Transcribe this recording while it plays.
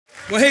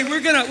Well, hey,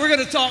 we're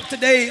gonna talk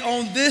today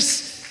on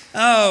this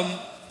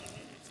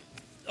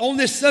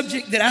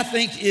subject that I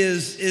think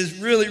is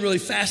really, really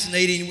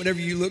fascinating whenever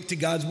you look to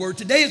God's Word.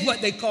 Today is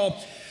what they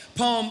call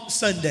Palm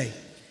Sunday.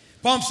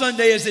 Palm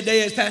Sunday is the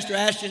day, as Pastor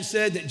Ashton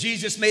said, that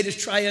Jesus made his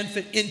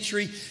triumphant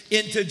entry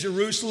into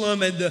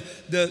Jerusalem, and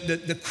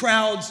the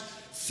crowds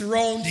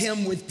throned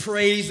him with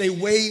praise. They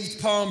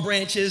waved palm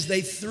branches.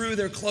 They threw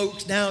their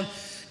cloaks down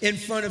in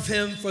front of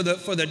him for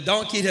the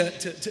donkey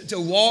to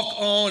walk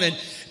on.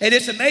 And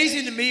it's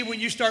amazing to me when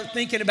you start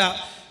thinking about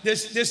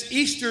this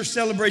Easter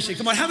celebration.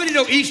 Come on, how many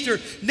know Easter?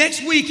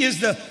 Next week is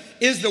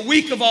the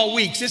week of all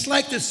weeks. It's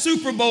like the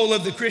Super Bowl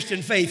of the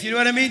Christian faith. You know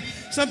what I mean?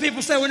 Some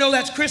people say, well, no,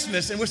 that's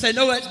Christmas. And we'll say,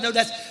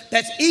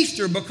 that's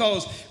Easter,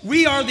 because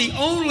we are the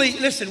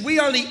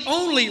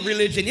only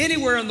religion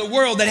anywhere in the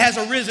world that has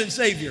a risen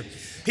Savior.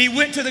 He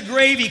went to the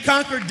grave, he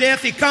conquered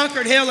death, he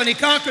conquered hell, and he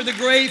conquered the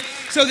grave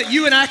so that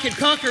you and I can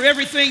conquer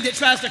everything that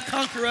tries to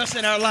conquer us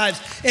in our lives.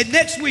 And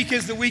next week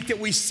is the week that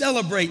we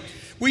celebrate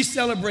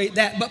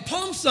that. But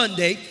Palm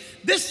Sunday,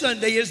 this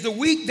Sunday, is the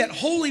week that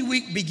Holy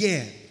Week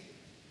began.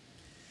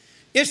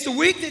 It's the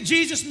week that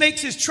Jesus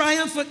makes his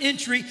triumphant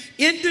entry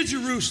into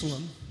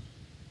Jerusalem,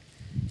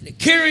 and it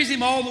carries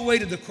him all the way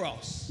to the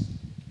cross.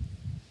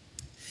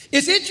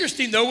 It's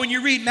interesting, though, when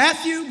you read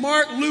Matthew,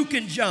 Mark, Luke,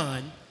 and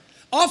John,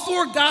 all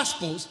four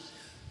Gospels,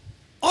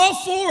 all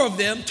four of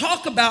them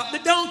talk about the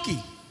donkey.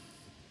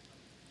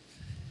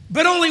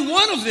 But only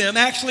one of them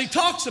actually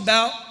talks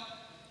about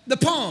the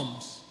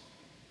palms.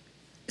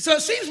 So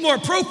it seems more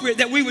appropriate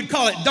that we would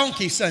call it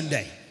Donkey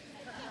Sunday,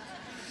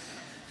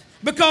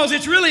 because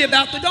it's really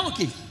about the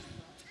donkey.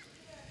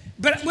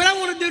 But what I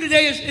want to do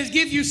today is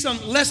give you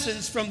some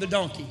lessons from the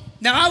donkey.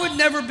 Now, I would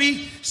never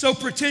be so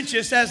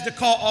pretentious as to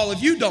call all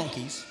of you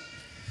donkeys,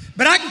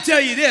 but I can tell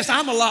you this,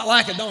 I'm a lot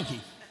like a donkey.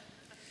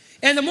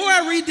 And the more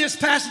I read this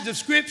passage of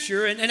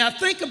Scripture and I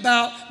think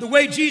about the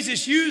way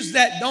Jesus used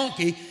that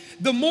donkey,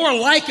 the more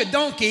like a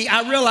donkey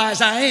I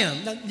realize I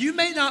am. Now, you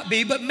may not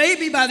be, but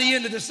maybe by the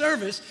end of the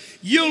service,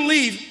 you'll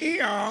leave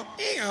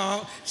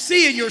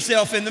seeing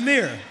yourself in the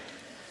mirror.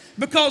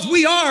 Because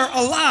we are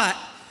a lot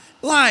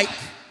like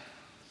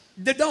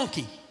the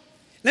donkey.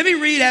 Let me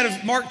read out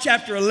of Mark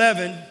chapter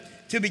 11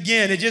 to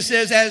begin. It just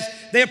says, as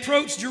they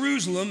approached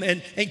Jerusalem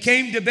and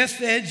came to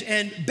Bethphage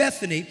and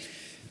Bethany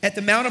at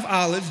the Mount of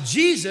Olives,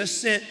 Jesus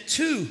sent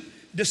two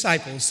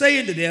disciples,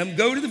 saying to them,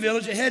 go to the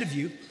village ahead of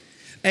you,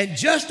 and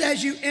just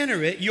as you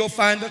enter it, you'll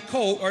find a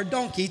colt or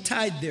donkey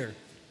tied there,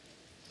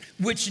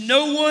 which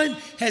no one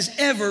has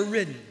ever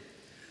ridden.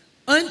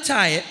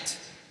 Untie it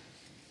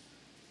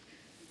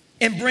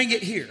and bring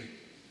it here.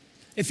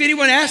 If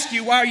anyone asks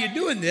you, why are you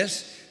doing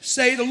this?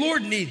 Say the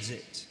Lord needs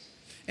it,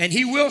 and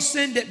he will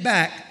send it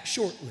back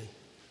shortly.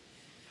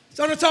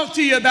 So I want to talk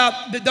to you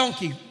about the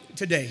donkey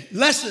today.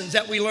 Lessons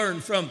that we learn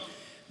from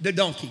the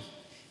donkey.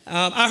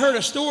 I heard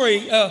a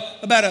story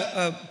about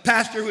a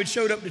pastor who had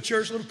showed up to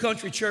church, a little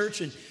country church,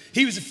 and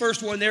he was the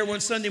first one there one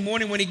Sunday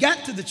morning. When he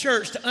got to the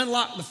church to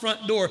unlock the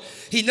front door,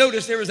 he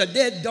noticed there was a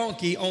dead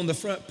donkey on the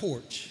front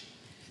porch.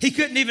 He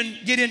couldn't even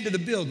get into the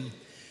building.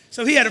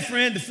 So he had a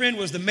friend. The friend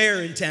was the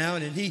mayor in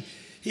town, and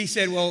he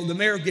said, well, the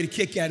mayor will get a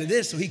kick out of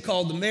this. So he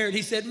called the mayor, and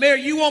he said, Mayor,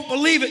 you won't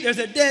believe it. There's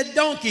a dead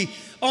donkey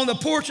on the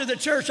porch of the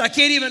church. I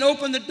can't even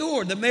open the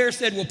door. The mayor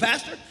said, well,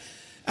 Pastor,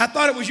 I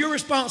thought it was your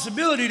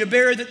responsibility to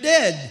bury the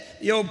dead.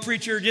 The old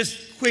preacher,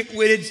 just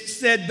quick-witted,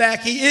 said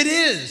back, it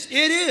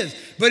is.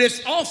 But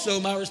it's also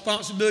my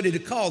responsibility to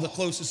call the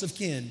closest of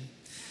kin.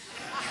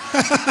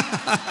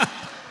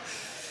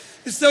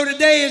 So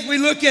today, as we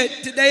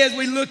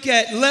look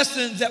at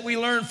lessons that we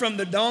learn from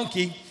the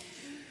donkey,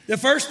 the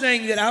first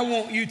thing that I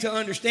want you to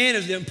understand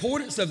is the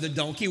importance of the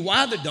donkey.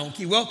 Why the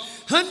donkey? Well,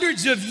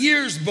 hundreds of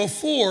years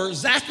before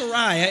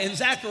Zechariah, in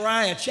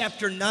Zechariah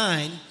chapter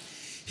 9,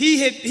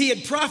 he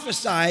had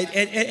prophesied,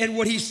 and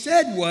what he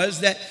said was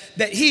that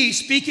he,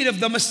 speaking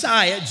of the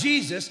Messiah,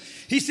 Jesus,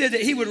 he said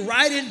that he would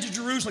ride into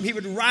Jerusalem. He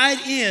would ride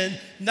in,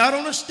 not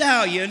on a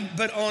stallion,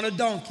 but on a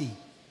donkey.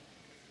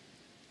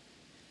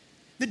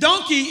 The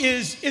donkey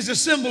is a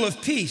symbol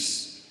of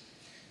peace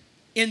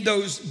in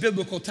those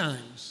biblical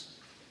times.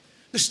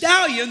 The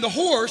stallion, the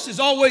horse, is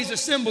always a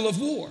symbol of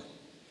war,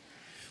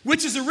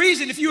 which is the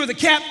reason if you were the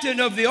captain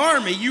of the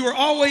army, you were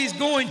always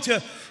going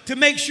to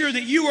make sure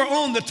that you were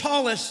on the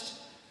tallest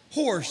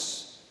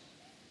horse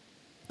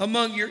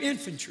among your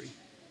infantry,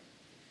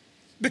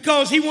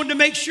 because he wanted to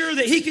make sure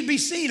that he could be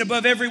seen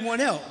above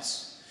everyone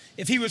else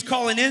if he was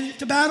calling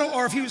into battle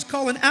or if he was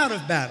calling out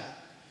of battle.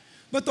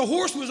 But the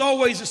horse was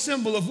always a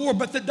symbol of war,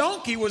 but the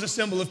donkey was a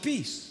symbol of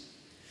peace.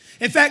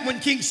 In fact, when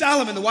King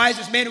Solomon, the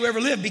wisest man who ever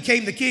lived,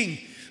 became the king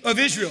of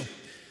Israel,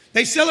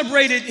 they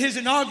celebrated his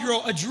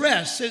inaugural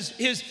address,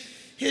 his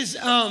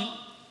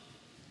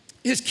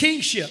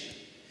kingship,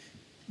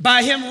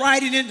 by him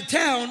riding into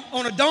town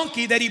on a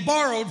donkey that he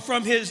borrowed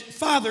from his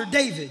father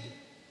David.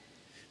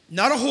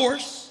 Not a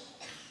horse,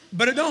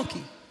 but a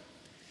donkey.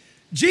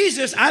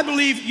 Jesus, I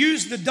believe,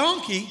 used the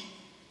donkey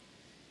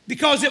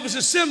because it was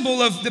a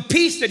symbol of the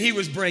peace that he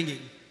was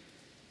bringing,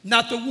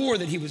 not the war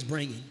that he was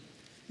bringing.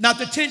 not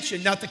the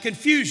tension, not the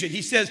confusion.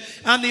 He says,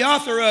 I'm the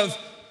author of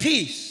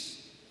peace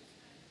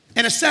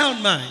and a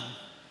sound mind,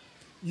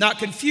 not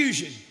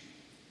confusion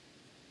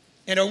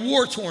and a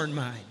war-torn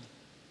mind.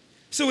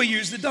 So he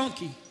used the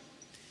donkey.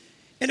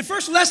 And the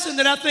first lesson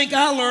that I think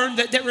I learned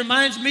that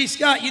reminds me,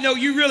 Scott, you know,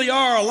 you really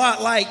are a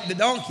lot like the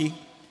donkey,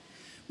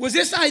 was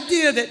this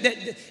idea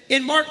that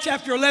in Mark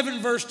chapter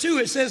 11, verse 2,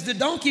 it says the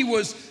donkey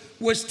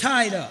was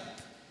tied up.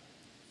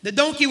 The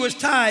donkey was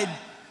tied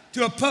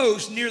to a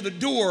post near the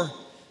door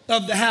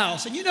of the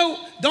house. And you know,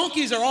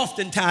 donkeys are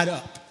often tied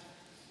up.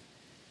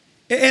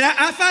 And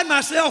I find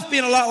myself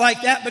being a lot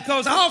like that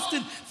because I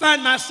often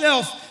find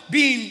myself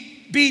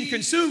being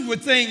consumed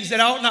with things that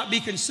I ought not be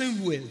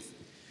consumed with.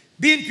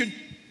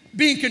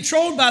 Being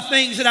controlled by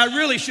things that I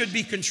really should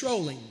be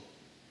controlling.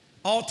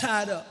 All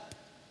tied up.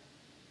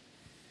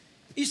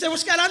 You say, well,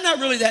 Scott, I'm not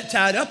really that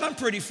tied up. I'm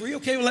pretty free.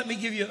 Okay, well, let me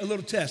give you a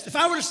little test. If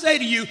I were to say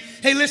to you,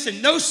 hey,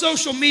 listen, no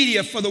social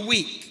media for the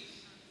week.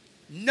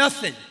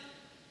 Nothing.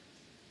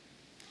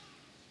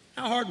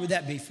 How hard would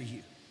that be for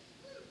you?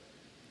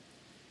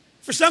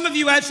 For some of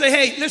you, I'd say,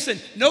 hey, listen,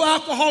 no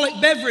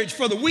alcoholic beverage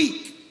for the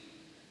week.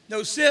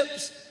 No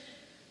sips,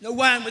 no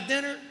wine with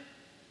dinner,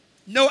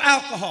 no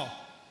alcohol.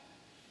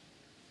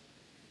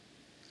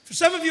 For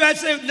some of you, I'd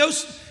say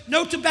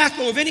no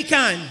tobacco of any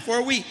kind for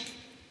a week.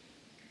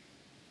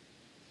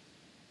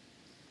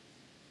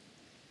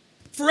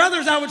 For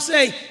others, I would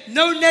say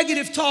no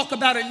negative talk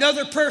about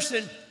another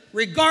person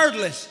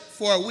regardless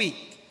for a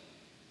week.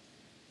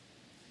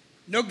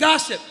 No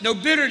gossip, no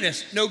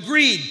bitterness, no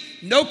greed,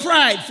 no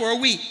pride for a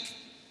week.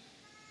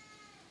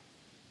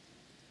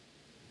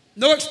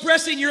 No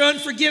expressing your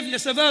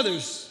unforgiveness of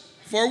others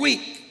for a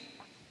week.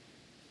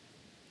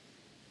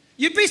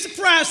 You'd be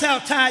surprised how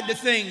tied to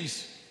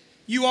things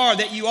you are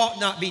that you ought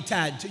not be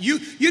tied to.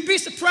 You'd be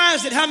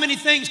surprised at how many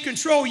things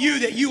control you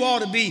that you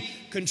ought to be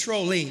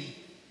controlling.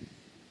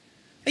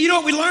 And you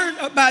know what we learn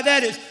by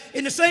that is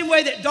in the same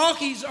way that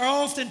donkeys are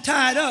often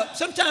tied up,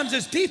 sometimes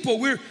as people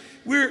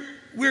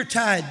we're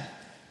tied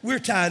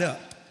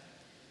up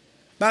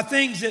by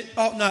things that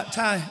ought not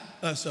tie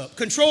us up,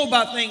 controlled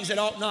by things that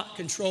ought not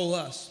control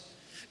us.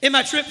 In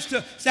my trips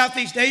to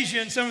Southeast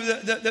Asia and some of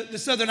the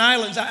southern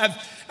islands,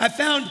 I've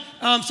found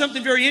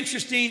something very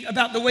interesting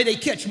about the way they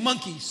catch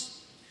monkeys.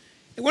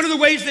 And one of the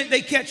ways that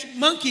they catch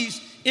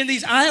monkeys in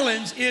these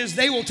islands is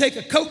they will take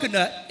a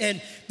coconut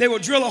and they will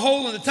drill a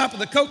hole in the top of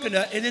the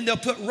coconut, and then they'll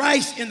put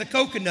rice in the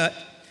coconut,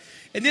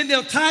 and then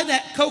they'll tie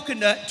that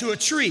coconut to a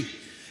tree.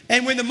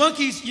 And when the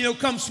monkeys,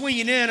 come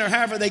swinging in or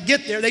however they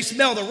get there, they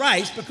smell the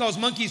rice because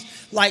monkeys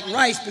like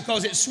rice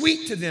because it's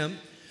sweet to them.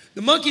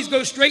 The monkeys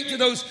go straight to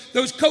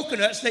those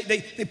coconuts.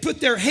 They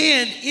put their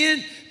hand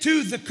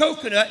into the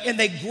coconut and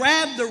they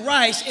grab the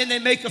rice and they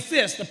make a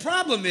fist. The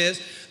problem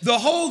is the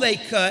hole they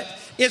cut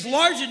is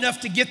large enough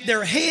to get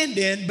their hand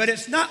in, but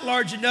it's not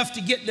large enough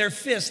to get their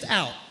fist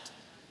out.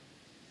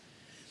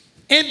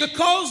 And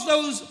because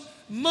those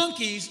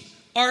monkeys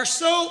are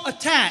so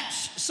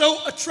attached, so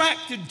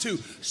attracted to,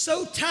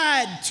 so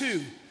tied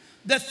to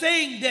the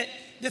thing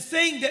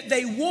that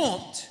they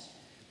won't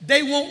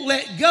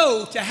let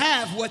go to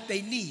have what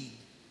they need.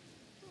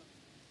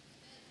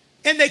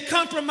 And they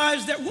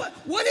compromise that.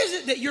 What is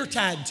it that you're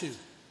tied to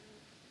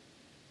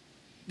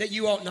that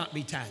you ought not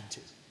be tied to?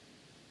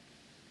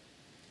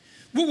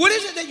 Well, what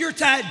is it that you're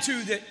tied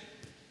to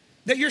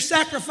that you're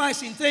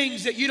sacrificing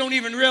things that you don't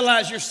even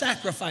realize you're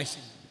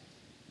sacrificing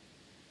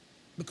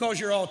because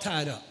you're all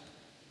tied up?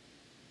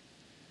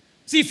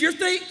 See, if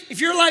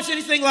your life's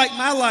anything like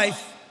my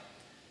life,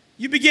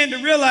 you begin to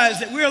realize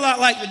that we're a lot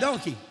like the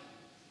donkey.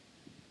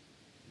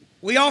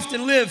 We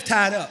often live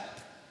tied up.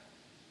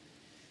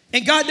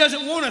 And God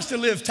doesn't want us to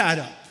live tied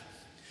up,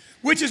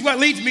 which is what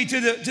leads me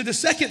to the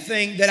second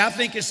thing that I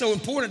think is so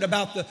important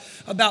about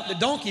the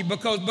donkey,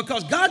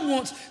 because God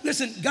wants,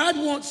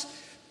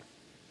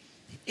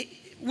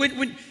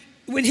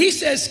 when he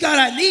says, Scott,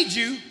 I need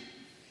you,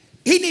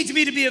 he needs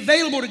me to be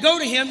available to go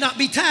to him, not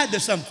be tied to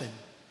something.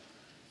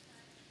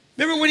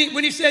 Remember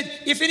when he said,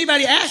 if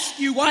anybody asks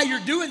you why you're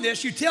doing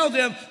this, you tell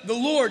them the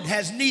Lord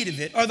has need of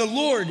it or the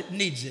Lord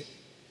needs it.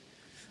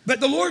 But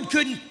the Lord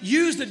couldn't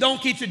use the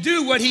donkey to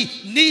do what he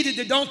needed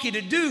the donkey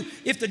to do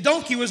if the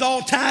donkey was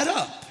all tied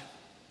up.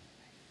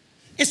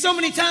 And so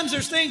many times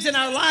there's things in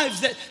our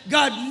lives that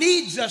God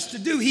needs us to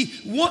do. He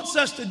wants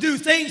us to do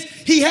things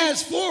he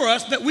has for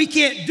us, but we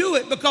can't do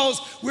it because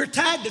we're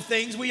tied to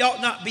things we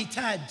ought not be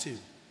tied to.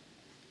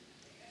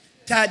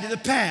 Tied to the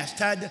past,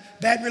 tied to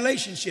bad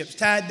relationships,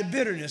 tied to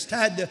bitterness,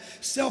 tied to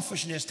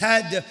selfishness,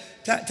 tied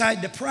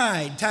to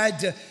pride, tied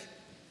to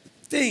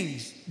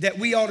things that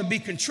we ought to be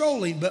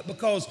controlling, but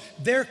because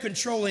they're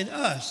controlling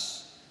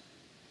us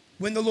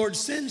when the Lord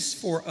sends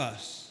for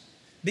us,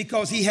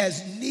 because he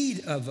has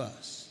need of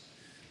us.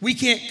 We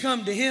can't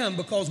come to him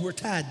because we're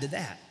tied to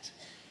that.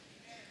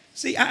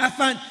 See, I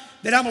find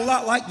that I'm a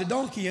lot like the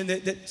donkey and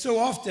that so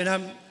often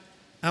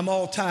I'm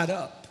all tied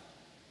up.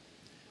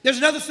 There's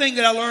another thing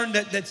that I learned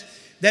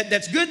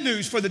that's good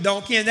news for the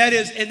donkey, and that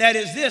is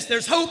this: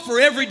 there's hope for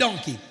every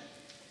donkey.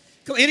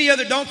 Any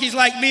other donkeys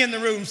like me in the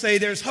room say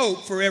there's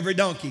hope for every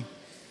donkey?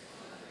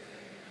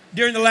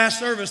 During the last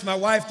service, my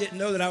wife didn't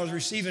know that I was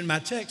receiving my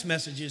text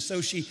messages,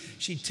 so she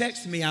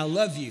texted me, "I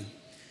love you,"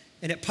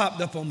 and it popped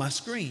up on my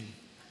screen.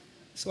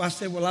 So I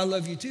said, "Well, I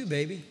love you too,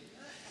 baby."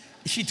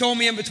 She told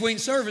me in between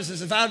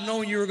services, if I'd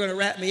known you were going to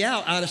rat me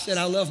out, I'd have said,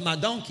 "I love my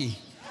donkey."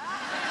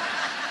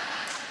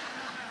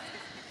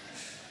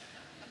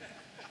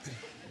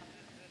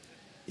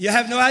 You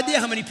have no idea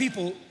how many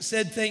people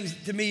said things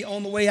to me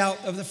on the way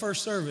out of the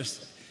first service.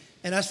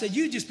 And I said,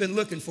 "You've just been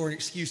looking for an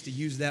excuse to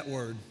use that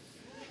word."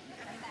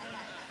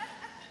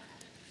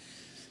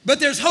 But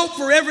there's hope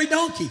for every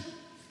donkey.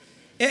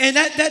 And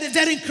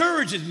that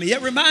encourages me.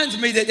 It reminds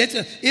me that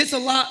it's a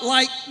lot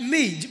like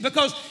me.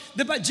 Because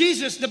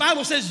the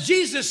Bible says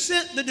Jesus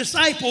sent the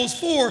disciples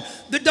for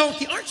the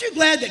donkey. Aren't you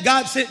glad that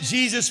God sent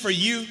Jesus for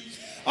you?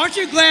 Aren't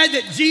you glad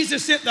that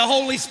Jesus sent the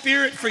Holy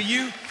Spirit for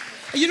you?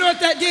 And you know what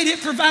that did?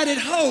 It provided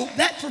hope.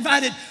 That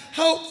provided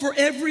hope for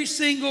every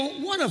single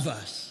one of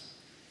us.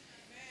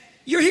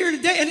 You're here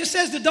today, and it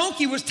says the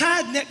donkey was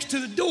tied next to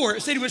the door.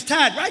 It said he was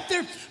tied right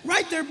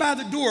there by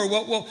the door.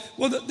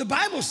 Well, the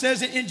Bible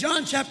says in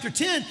John chapter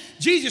 10,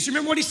 Jesus,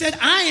 remember what he said?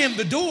 "I am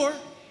the door."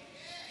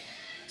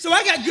 So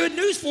I got good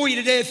news for you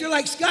today. If you're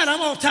like, "Scott,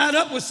 I'm all tied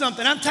up with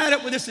something. I'm tied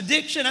up with this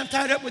addiction. I'm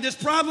tied up with this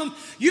problem."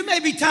 You may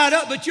be tied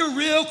up, but you're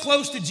real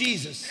close to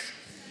Jesus.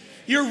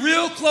 You're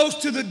real close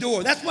to the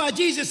door. That's why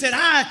Jesus said,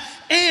 "I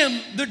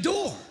am the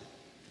door."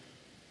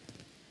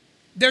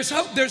 There's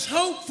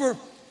hope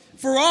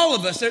for all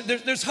of us.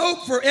 There's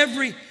hope for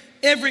every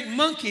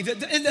monkey.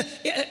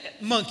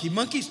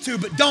 Monkeys too,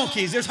 but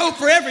donkeys. There's hope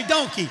for every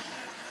donkey.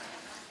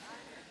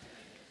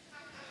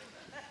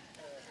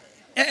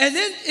 And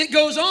then it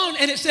goes on,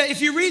 and it says, if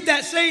you read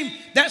that same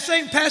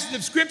passage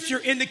of scripture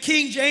in the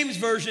King James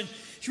Version,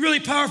 it's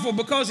really powerful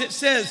because it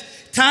says,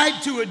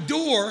 "tied to a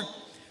door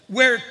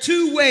where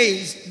two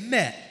ways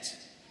met."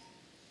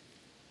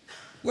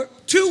 Where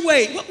two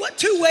ways. What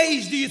two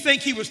ways do you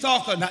think he was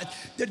talking about?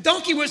 The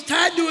donkey was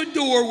tied to a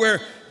door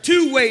where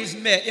two ways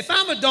met. If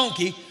I'm a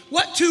donkey,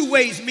 what two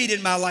ways meet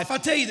in my life? I'll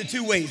tell you the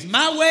two ways: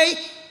 my way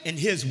and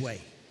his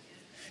way.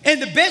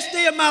 And the best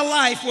day of my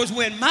life was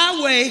when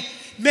my way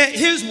met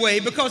his way,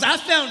 because I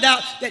found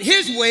out that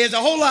his way is a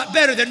whole lot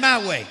better than my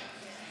way.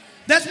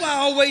 That's why I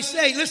always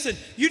say, listen,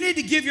 you need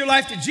to give your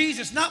life to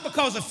Jesus, not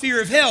because of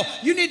fear of hell.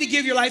 You need to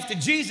give your life to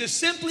Jesus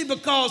simply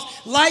because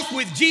life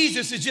with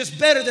Jesus is just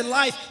better than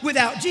life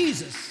without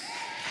Jesus.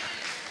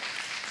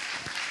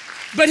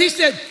 But he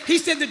said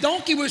the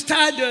donkey was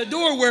tied to a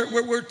door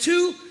where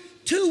two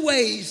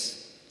ways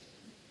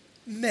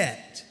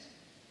met.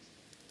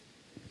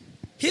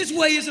 His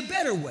way is a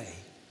better way.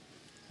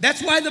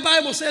 That's why the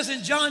Bible says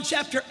in John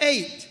chapter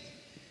 8,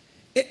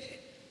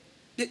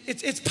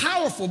 it's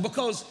powerful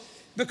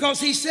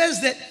because he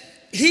says that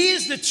he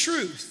is the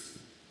truth.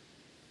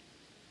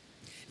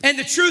 And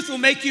the truth will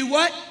make you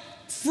what?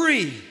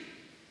 Free.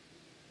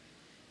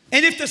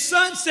 And if the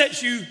Son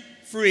sets you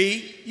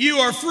free, you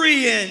are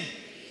free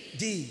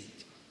indeed.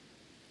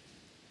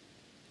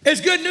 There's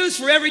good news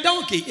for every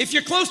donkey. If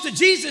you're close to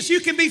Jesus, you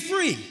can be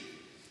free.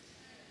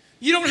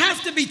 You don't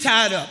have to be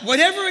tied up.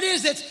 Whatever it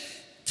is that's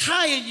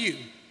tying you,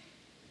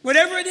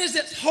 whatever it is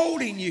that's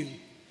holding you,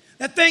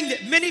 that thing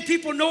that many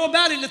people know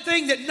about and the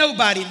thing that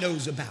nobody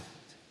knows about.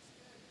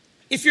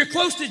 If you're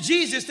close to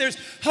Jesus, there's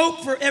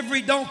hope for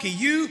every donkey.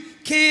 You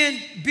can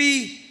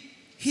be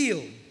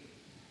healed.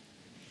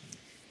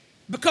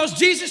 Because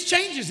Jesus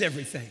changes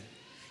everything.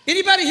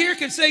 Anybody here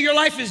can say your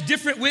life is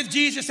different with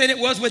Jesus than it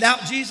was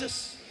without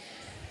Jesus?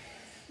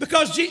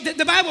 Because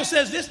the Bible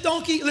says this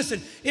donkey,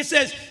 listen, it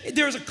says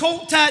there was a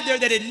colt tied there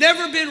that had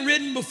never been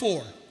ridden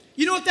before.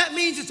 You know what that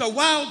means? It's a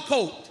wild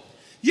colt.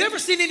 You ever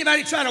seen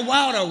anybody try to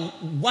ride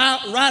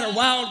a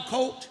wild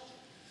colt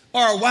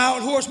or a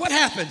wild horse? What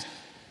happens?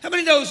 How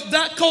many knows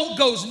that colt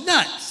goes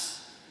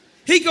nuts?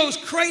 He goes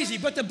crazy.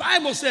 But the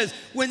Bible says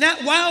when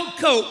that wild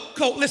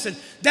colt, listen,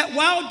 that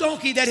wild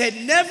donkey that had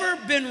never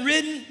been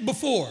ridden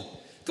before.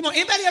 Come on,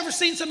 anybody ever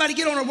seen somebody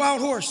get on a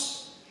wild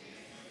horse?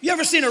 You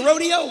ever seen a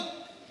rodeo?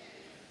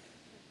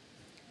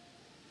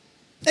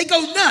 They go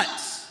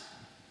nuts.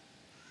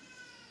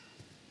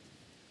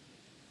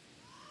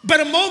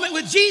 But a moment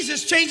with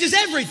Jesus changes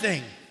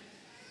everything.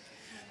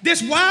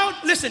 This wild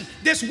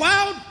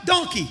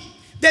donkey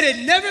that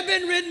had never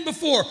been ridden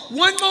before,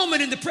 one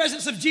moment in the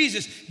presence of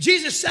Jesus,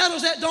 Jesus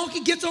saddles that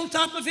donkey, gets on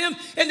top of him,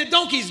 and the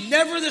donkey's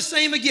never the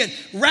same again.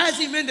 Rides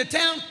him into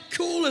town,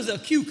 cool as a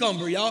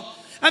cucumber, y'all.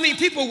 I mean,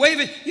 people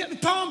waving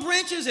palm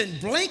branches and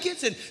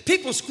blankets and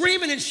people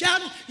screaming and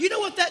shouting. You know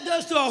what that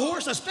does to a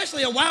horse,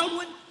 especially a wild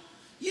one?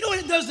 You know what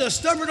it does to a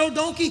stubborn old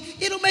donkey?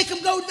 It'll make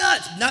him go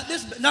nuts.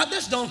 Not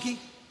this donkey.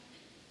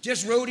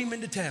 Just rode him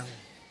into town.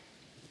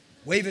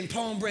 Waving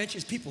palm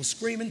branches, people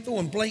screaming,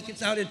 throwing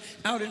blankets out in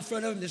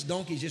front of him. This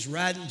donkey's just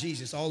riding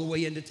Jesus all the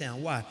way into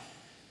town. Why?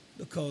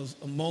 Because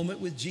a moment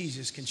with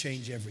Jesus can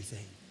change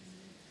everything.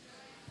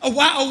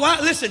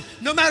 Listen,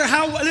 no matter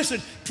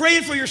listen,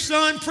 praying for your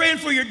son, praying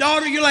for your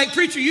daughter, you're like,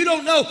 preacher, you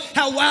don't know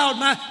how wild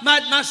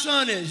my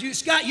son is.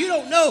 Scott, you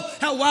don't know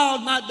how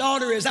wild my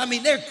daughter is. I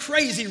mean, they're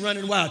crazy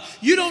running wild.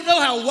 You don't know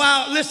how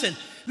wild, listen,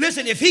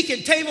 Listen, if he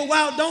can tame a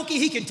wild donkey,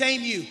 he can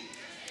tame you.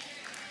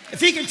 If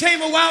he can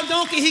tame a wild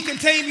donkey, he can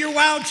tame your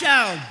wild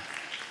child.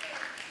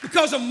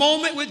 Because a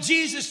moment with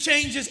Jesus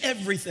changes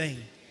everything.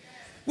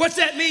 What's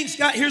that mean,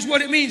 Scott? Here's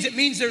what it means. It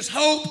means there's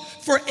hope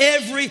for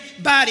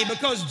everybody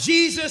because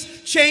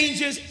Jesus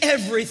changes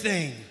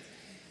everything.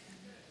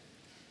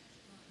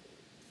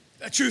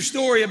 A true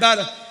story about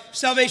a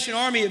Salvation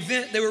Army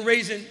event. They were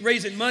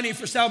raising money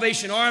for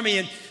Salvation Army,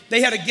 and they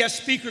had a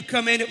guest speaker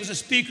come in. It was a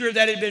speaker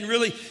that had been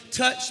really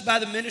touched by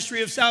the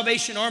ministry of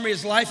Salvation Army.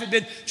 His life had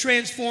been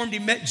transformed. He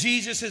met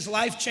Jesus. His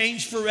life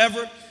changed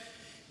forever.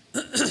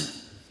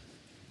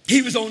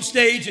 He was on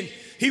stage, and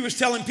he was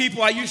telling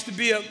people, I used to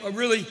be a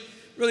really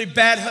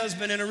bad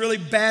husband and a really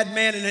bad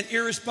man and an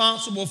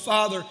irresponsible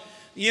father.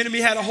 The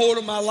enemy had a hold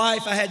of my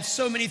life. I had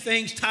so many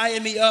things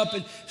tying me up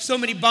and so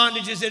many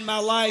bondages in my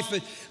life.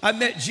 But I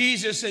met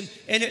Jesus and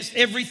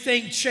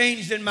everything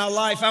changed in my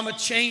life. I'm a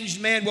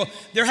changed man. Well,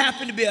 there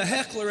happened to be a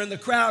heckler in the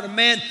crowd, a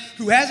man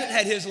who hasn't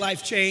had his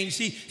life changed.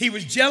 He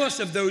was jealous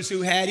of those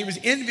who had. He was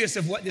envious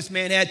of what this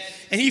man had.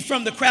 And he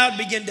from the crowd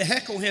began to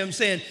heckle him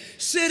saying,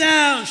 sit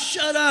down,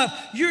 shut up.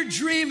 You're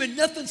dreaming.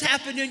 Nothing's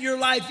happened in your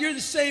life. You're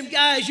the same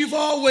guy as you've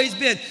always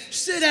been.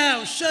 Sit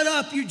down, shut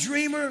up, you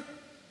dreamer.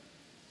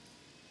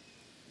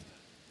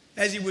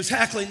 As he was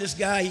hackling this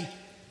guy, he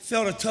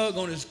felt a tug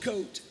on his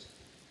coat.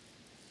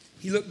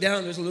 He looked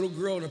down, there's a little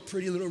girl in a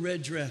pretty little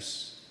red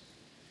dress.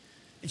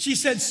 And she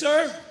said,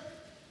 sir,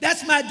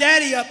 that's my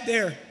daddy up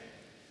there.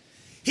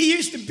 He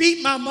used to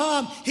beat my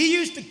mom. He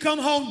used to come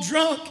home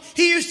drunk.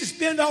 He used to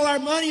spend all our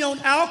money on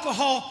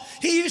alcohol.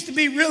 He used to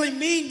be really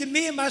mean to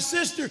me and my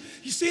sister.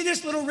 You see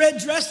this little red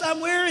dress I'm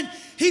wearing?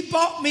 He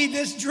bought me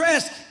this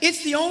dress.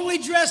 It's the only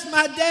dress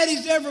my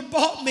daddy's ever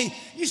bought me.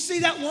 You see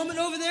that woman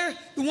over there,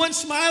 the one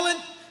smiling?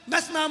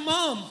 That's my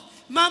mom.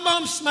 My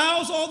mom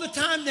smiles all the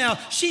time now.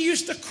 She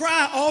used to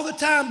cry all the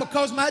time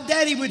because my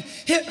daddy would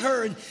hit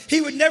her and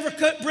he would never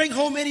bring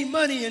home any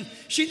money and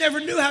she never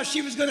knew how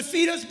she was going to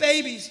feed us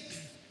babies.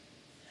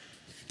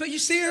 But you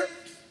see her?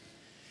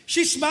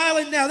 She's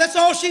smiling now. That's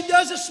all she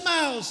does is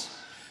smiles.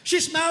 She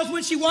smiles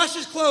when she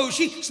washes clothes.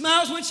 She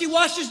smiles when she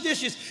washes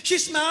dishes. She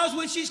smiles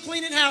when she's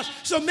cleaning house.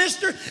 So,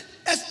 mister,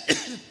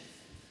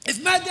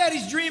 if my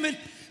daddy's dreaming,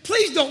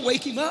 please don't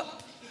wake him up.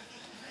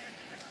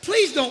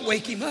 Please don't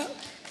wake him up.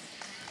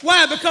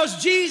 Why?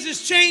 Because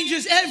Jesus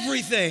changes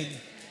everything.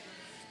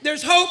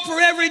 There's hope for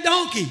every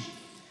donkey.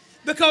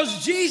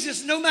 Because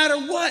Jesus, no matter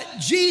what,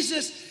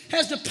 Jesus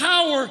has the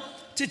power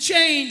to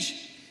change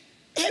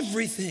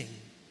everything.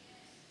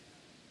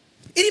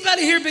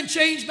 Anybody here been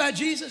changed by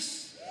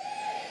Jesus?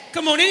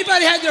 Come on,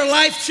 anybody had their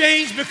life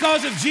changed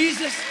because of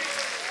Jesus?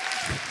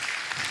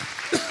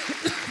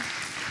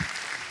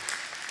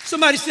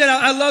 Somebody said,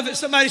 I love it.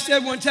 Somebody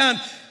said one time,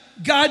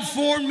 God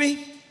formed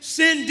me.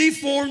 Sin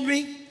deformed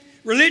me.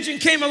 Religion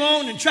came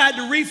along and tried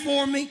to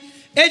reform me.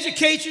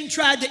 Education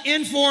tried to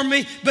inform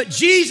me. But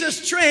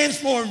Jesus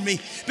transformed me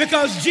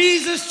because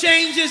Jesus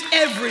changes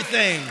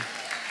everything.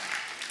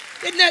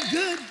 Isn't that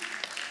good?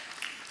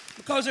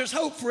 Because there's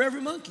hope for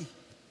every monkey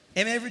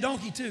and every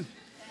donkey too.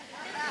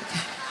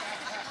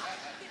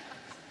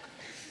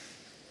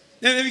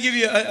 Now, let me give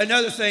you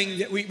another thing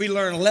that we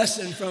learn, a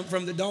lesson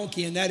from the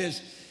donkey, and that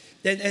is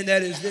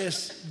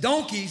this.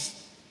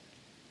 Donkeys,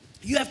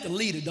 you have to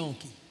lead a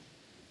donkey.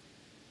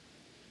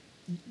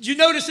 Did you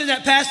notice in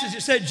that passage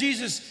it said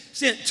Jesus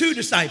sent 2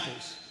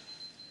 disciples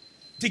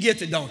to get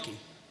the donkey?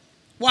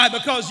 Why?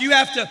 Because you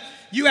have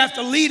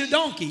to lead a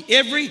donkey.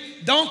 Every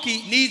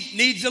donkey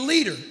needs a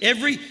leader.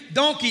 Every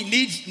donkey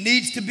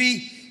needs to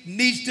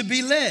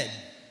be led.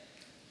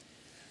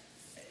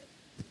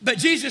 But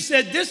Jesus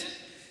said this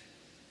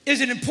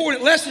is an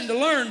important lesson to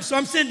learn, so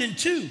I'm sending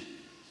 2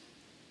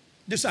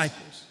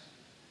 disciples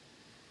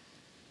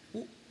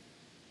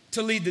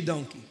to lead the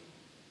donkey.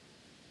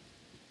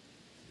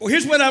 Well,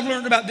 here's what I've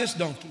learned about this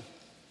donkey.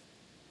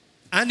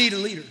 I need a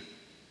leader.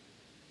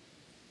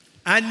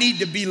 I need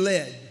to be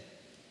led.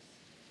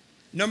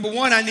 Number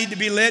 1, I need to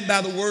be led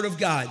by the Word of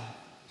God.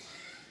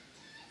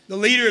 The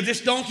leader of this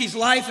donkey's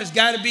life has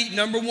got to be,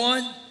 number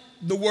 1,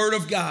 the Word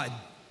of God.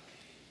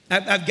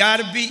 I've got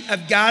to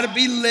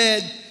be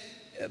led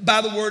by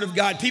the Word of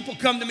God. People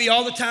come to me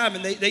all the time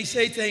and they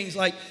say things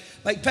like,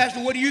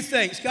 Pastor, what do you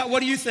think? Scott,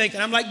 what do you think?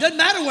 And I'm like, doesn't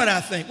matter what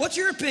I think. What's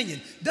your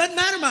opinion? Doesn't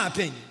matter my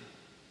opinion.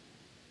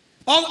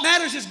 All that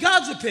matters is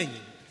God's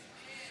opinion.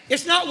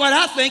 It's not what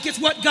I think, it's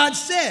what God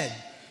said.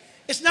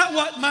 It's not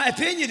what my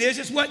opinion is,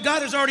 it's what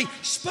God has already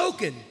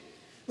spoken.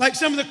 Like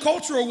some of the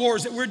cultural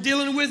wars that we're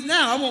dealing with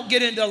now. I won't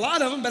get into a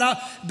lot of them,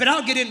 but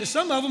I'll get into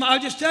some of them. I'll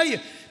just tell you,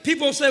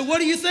 people will say, what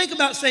do you think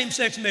about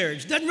same-sex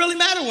marriage? Doesn't really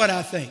matter what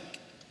I think.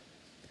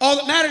 All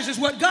that matters is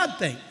what God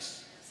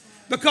thinks.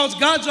 Because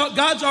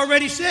God's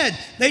already said,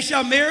 they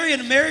shall marry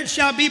and a marriage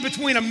shall be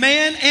between a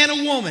man and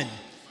a woman.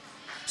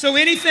 So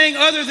anything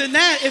other than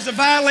that is a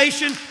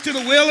violation to the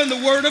will and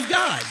the Word of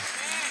God.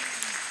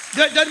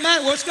 Doesn't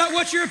matter. Well, Scott,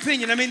 what's your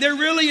opinion? I mean, they're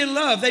really in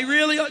love. They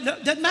really,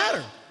 doesn't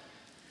matter.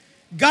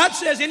 God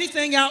says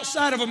anything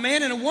outside of a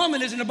man and a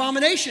woman is an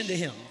abomination to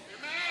him.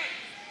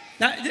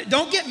 Now,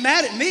 don't get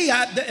mad at me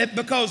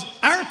because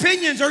our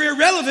opinions are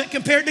irrelevant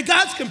compared to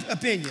God's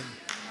opinion.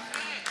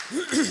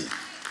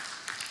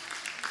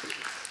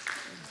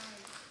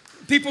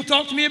 People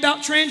talk to me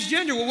about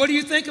transgender. Well, what do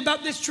you think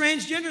about this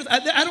transgender?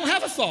 I don't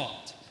have a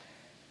thought.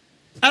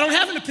 I don't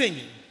have an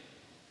opinion.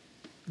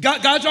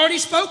 God's already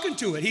spoken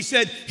to it. He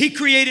said he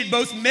created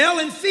both male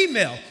and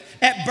female.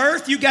 At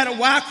birth, you got a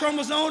Y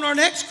chromosome or an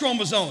X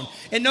chromosome.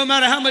 And no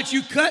matter how much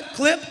you cut,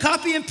 clip,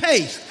 copy, and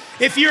paste,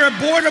 if you're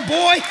born a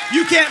boy,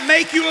 you can't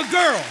make you a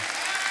girl.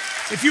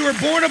 If you were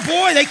born a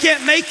boy, they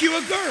can't make you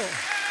a girl.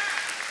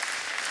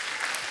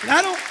 And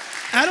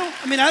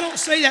I don't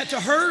say that to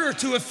hurt or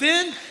to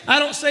offend. I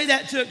don't say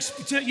that to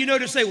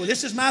say, well,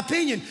 this is my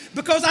opinion,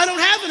 because I don't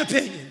have an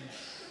opinion.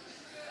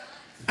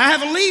 I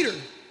have a leader,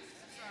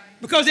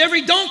 because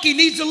every donkey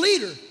needs a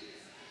leader.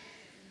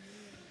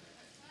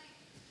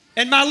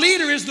 And my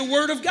leader is the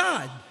Word of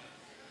God.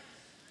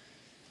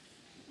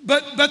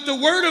 But the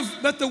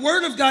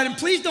Word of God, and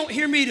please don't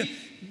hear me to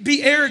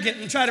be arrogant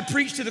and try to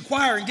preach to the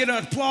choir and get an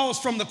applause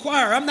from the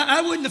choir.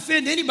 I wouldn't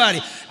offend anybody.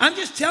 I'm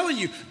just telling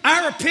you,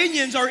 our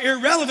opinions are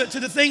irrelevant to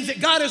the things that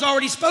God has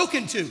already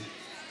spoken to.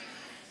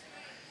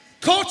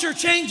 Culture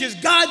changes,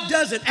 God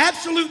doesn't.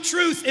 Absolute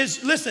truth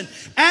is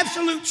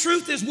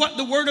what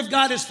the Word of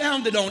God is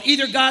founded on.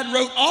 Either God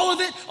wrote all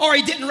of it or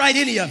He didn't write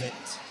any of it.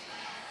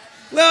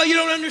 Well, you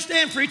don't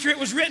understand, preacher. It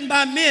was written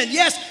by men.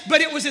 Yes, but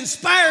it was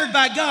inspired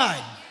by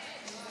God.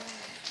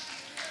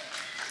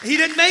 He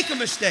didn't make a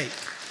mistake.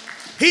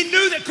 He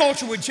knew that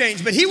culture would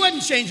change, but He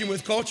wasn't changing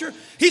with culture.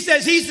 He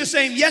says He's the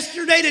same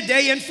yesterday,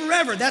 today, and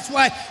forever. That's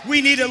why we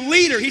need a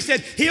leader. He said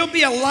He'll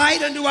be a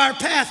light unto our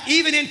path,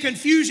 even in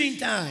confusing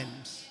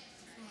times.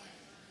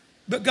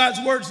 But God's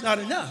word's not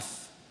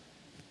enough.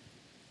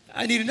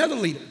 I need another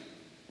leader.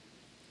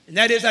 And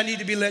that is, I need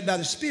to be led by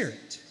the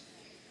Spirit.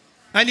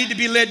 I need to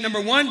be led,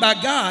 number one, by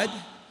God.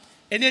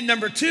 And then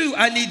number two,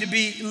 I need to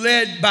be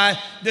led by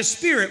the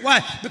Spirit.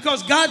 Why?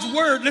 Because God's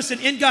word, listen,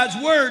 in God's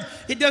word,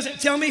 it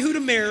doesn't tell me who to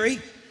marry.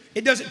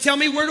 It doesn't tell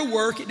me where to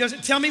work. It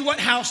doesn't tell me what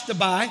house to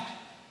buy.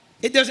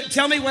 It doesn't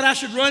tell me what I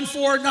should run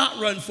for or not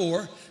run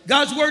for.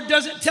 God's word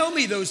doesn't tell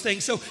me those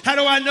things. So how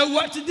do I know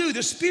what to do?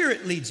 The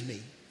Spirit leads me.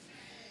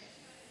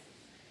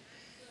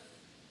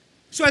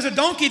 So as a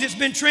donkey that's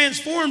been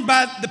transformed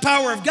by the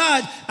power of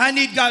God, I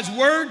need God's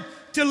word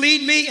to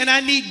lead me, and I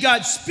need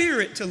God's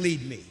Spirit to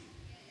lead me.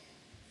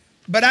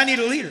 But I need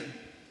a leader,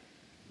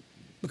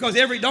 because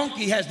every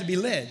donkey has to be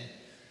led.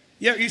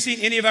 You've seen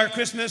any of our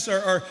Christmas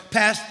or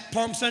past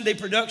Palm Sunday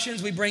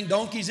productions? We bring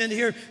donkeys into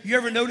here. You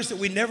ever notice that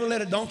we never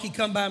let a donkey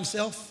come by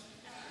himself?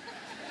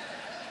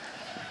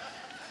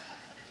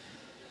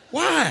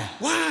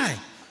 Why?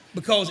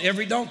 Because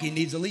every donkey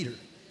needs a leader.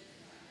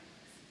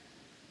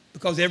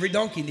 Because every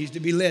donkey needs to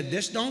be led.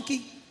 This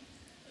donkey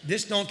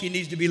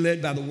needs to be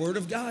led by the Word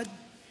of God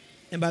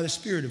and by the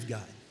Spirit of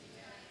God.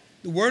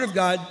 The Word of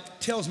God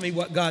tells me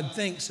what God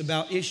thinks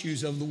about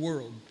issues of the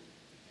world.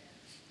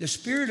 The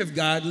Spirit of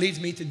God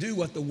leads me to do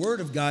what the Word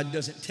of God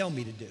doesn't tell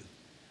me to do.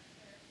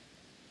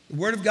 The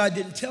Word of God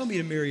didn't tell me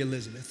to marry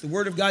Elizabeth. The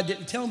Word of God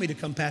didn't tell me to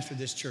come pastor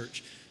this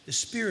church. The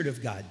Spirit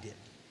of God did.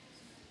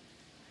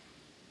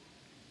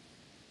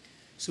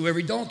 So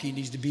every donkey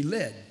needs to be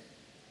led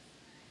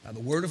by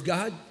the Word of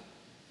God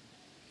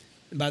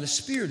and by the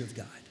Spirit of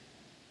God.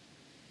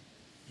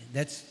 And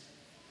that's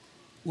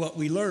what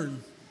we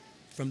learn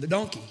from the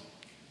donkey.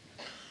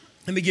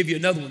 Let me give you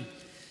another one,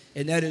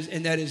 and that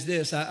is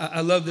this.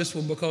 I love this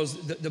one because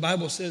the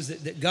Bible says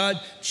that God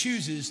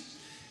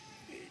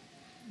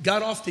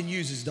often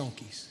uses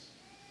donkeys.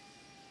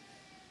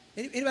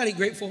 Anybody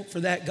grateful for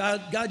that?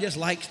 God just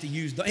likes to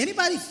use donkeys.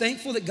 Anybody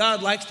thankful that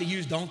God likes to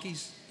use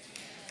donkeys?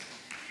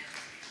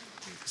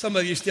 Some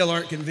of you still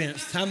aren't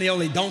convinced. I'm the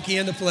only donkey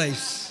in the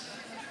place.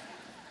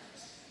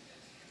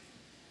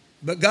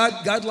 But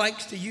God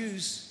likes to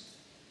use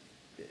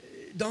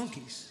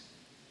donkeys.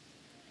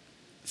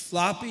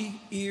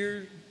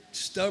 Floppy-eared,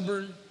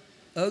 stubborn,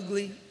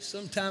 ugly,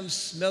 sometimes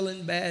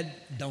smelling bad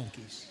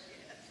donkeys.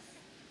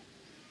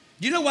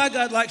 Do you know why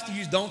God likes to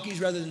use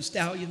donkeys rather than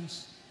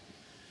stallions?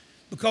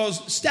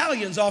 Because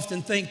stallions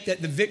often think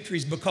that the victory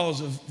is because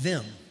of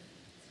them.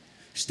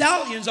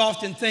 Stallions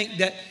often think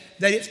that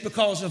it's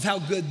because of how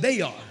good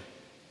they are.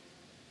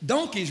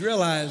 Donkeys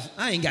realize,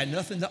 I ain't got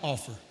nothing to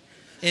offer.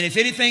 And if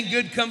anything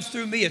good comes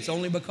through me, it's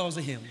only because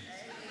of Him.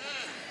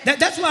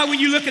 That's why when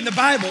you look in the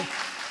Bible,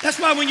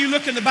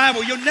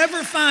 you'll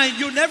never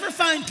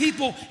find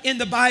people in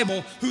the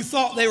Bible who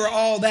thought they were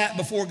all that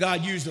before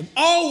God used them.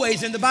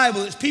 Always in the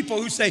Bible, it's people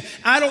who say,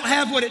 I don't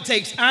have what it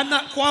takes. I'm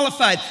not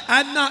qualified.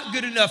 I'm not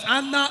good enough.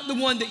 I'm not the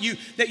one that you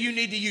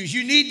need to use.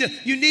 You need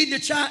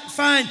to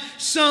find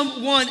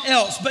someone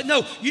else. But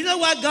no, you know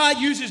why God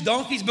uses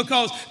donkeys?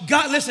 Because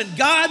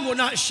God will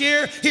not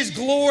share His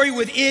glory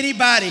with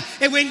anybody.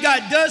 And when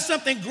God does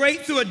something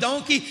great through a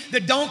donkey, the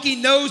donkey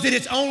knows that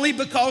it's only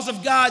because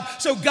of God.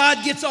 So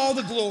God gets all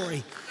the glory.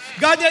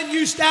 God doesn't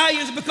use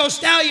stallions because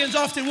stallions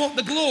often want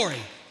the glory.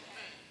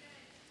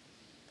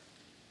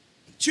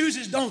 He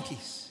chooses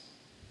donkeys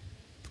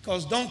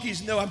because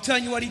donkeys know. I'm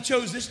telling you what, He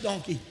chose this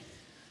donkey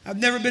I've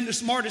never been the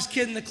smartest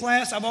kid in the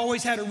class. I've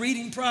always had a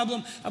reading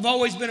problem. I've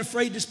always been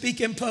afraid to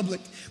speak in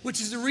public, which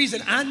is the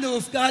reason I know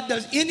if God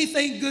does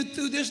anything good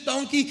through this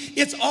donkey,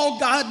 it's all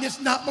God and it's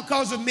not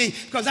because of me,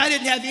 because I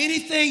didn't have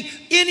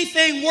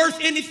anything worth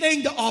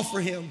anything to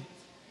offer him.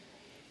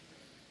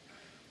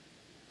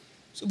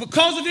 So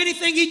because of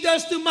anything he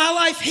does through my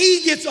life,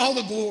 he gets all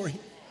the glory.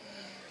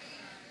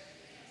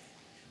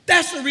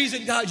 That's the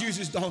reason God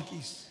uses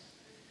donkeys,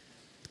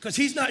 because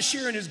he's not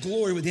sharing his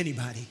glory with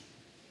anybody.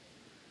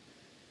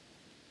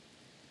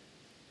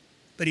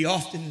 But he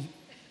often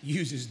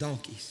uses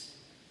donkeys.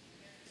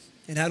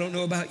 And I don't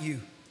know about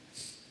you,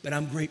 but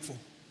I'm grateful.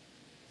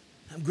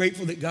 I'm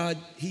grateful that God,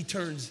 he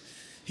turns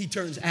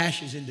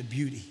ashes into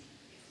beauty.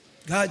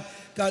 God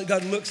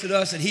looks at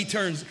us and he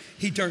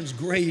turns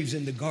graves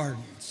into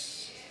gardens.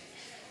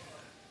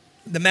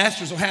 The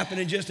Masters will happen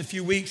in just a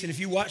few weeks, and if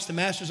you watch the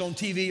Masters on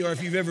TV or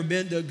if you've ever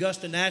been to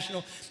Augusta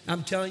National,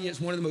 I'm telling you,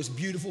 it's one of the most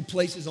beautiful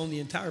places on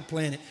the entire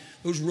planet.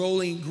 Those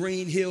rolling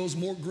green hills,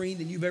 more green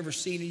than you've ever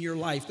seen in your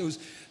life. Those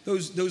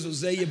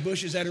azalea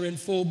bushes that are in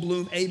full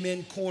bloom,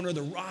 amen corner,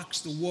 the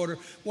rocks, the water,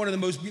 one of the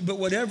most, but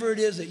whatever it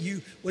is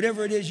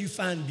you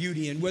find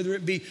beauty in, whether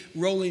it be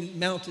rolling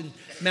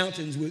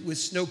mountains with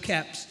snow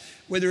caps,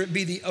 whether it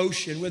be the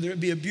ocean, whether it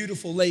be a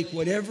beautiful lake,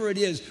 whatever it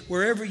is,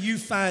 wherever you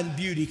find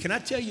beauty. Can I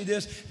tell you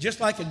this?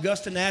 Just like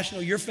Augusta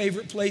National, your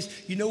favorite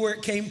place, you know where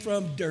it came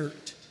from?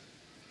 Dirt.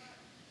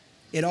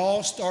 It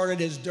all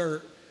started as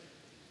dirt.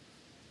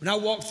 When I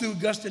walk through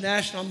Augusta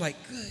National, I'm like,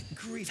 good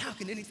grief, how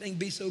can anything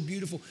be so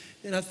beautiful?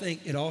 Then I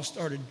think it all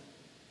started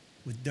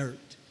with dirt.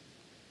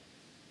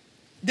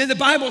 Then the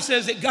Bible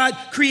says that God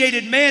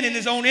created man in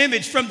his own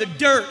image from the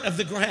dirt of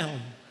the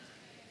ground.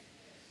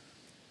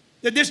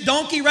 That this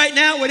donkey right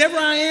now, whatever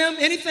I am,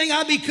 anything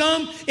I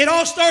become, it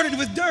all started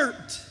with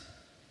dirt.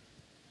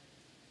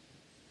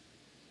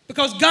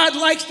 Because God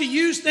likes to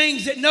use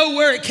things that know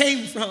where it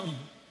came from.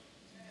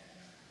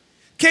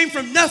 Came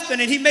from nothing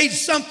and he made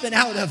something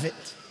out of it.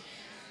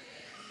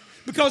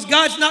 Because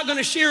God's not going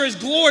to share his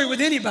glory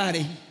with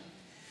anybody.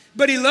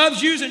 But he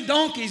loves using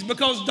donkeys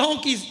because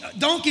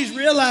donkeys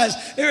realize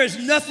there is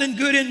nothing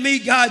good in me,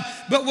 God,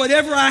 but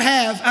whatever I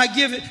have, I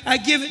give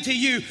it to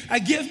you. I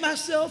give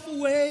myself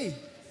away.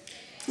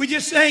 We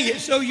just sang it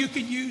so you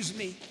can use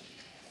me.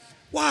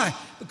 Why?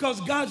 Because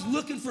God's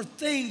looking for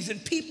things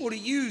and people to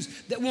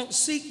use that won't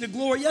seek the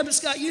glory. Yeah, but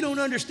Scott, you don't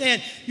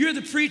understand. You're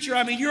the preacher.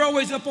 I mean, you're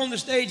always up on the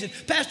stage, and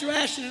Pastor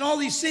Ashton and all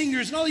these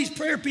singers and all these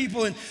prayer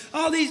people and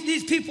all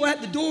these people at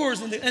the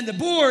doors and the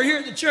board here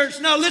at the church.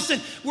 No, listen,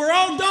 we're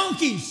all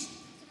donkeys.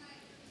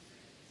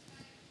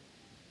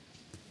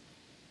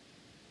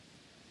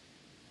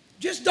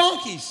 Just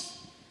donkeys.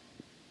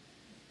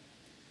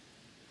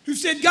 Who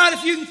said, God,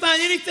 if you can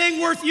find anything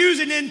worth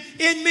using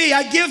in me,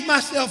 I give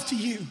myself to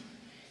you.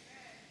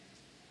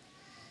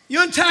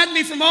 You untied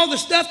me from all the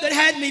stuff that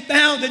had me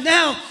bound, and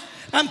now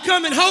I'm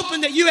coming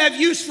hoping that you have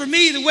use for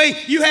me the way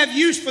you have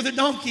use for the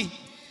donkey.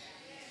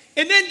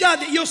 And then, God,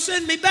 that you'll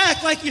send me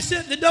back like you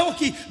sent the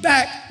donkey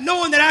back,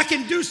 knowing that I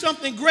can do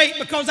something great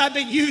because I've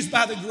been used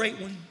by the great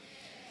one.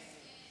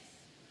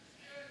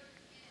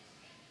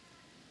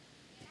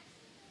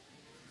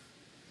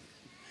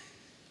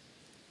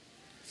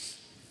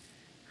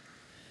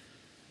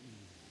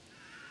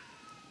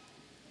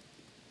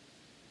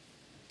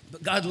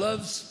 But God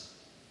loves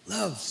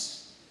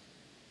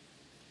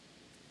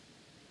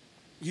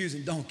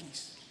using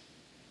donkeys.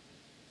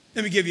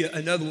 Let me give you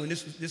another one.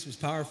 This was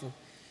powerful.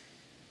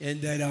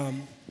 And that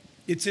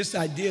it's this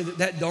idea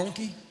that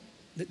donkey,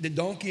 the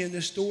donkey in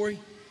this story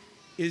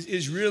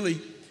is really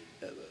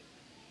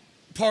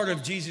part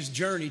of Jesus'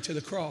 journey to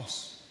the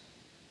cross.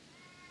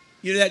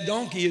 You know, that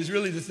donkey is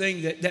really the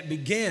thing that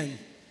began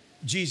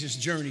Jesus'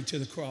 journey to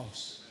the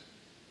cross.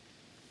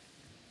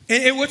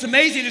 And what's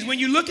amazing is when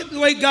you look at the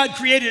way God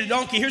created a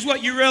donkey, here's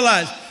what you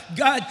realize.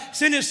 God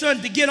sent his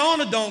son to get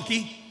on a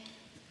donkey,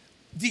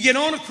 to get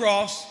on a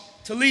cross,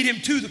 to lead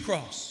him to the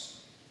cross.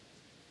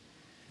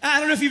 I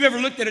don't know if you've ever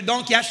looked at a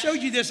donkey. I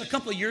showed you this a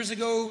couple of years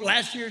ago,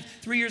 last year,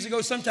 3 years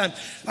ago, sometime.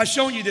 I've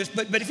shown you this.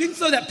 But if you can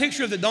throw that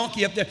picture of the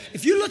donkey up there,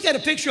 if you look at a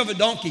picture of a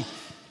donkey,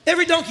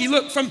 every donkey,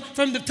 look,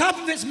 from the top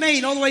of its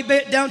mane all the way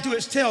down to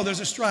its tail,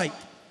 there's a stripe.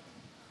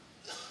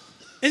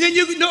 And then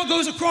you know it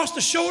goes across the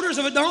shoulders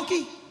of a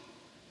donkey.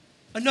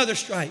 Another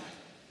stripe.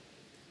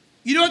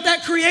 You know what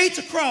that creates?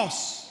 A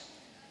cross.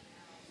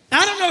 Now,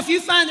 I don't know if you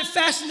find it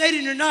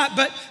fascinating or not,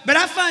 but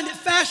I find it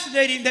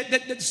fascinating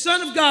that the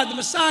Son of God, the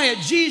Messiah,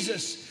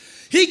 Jesus,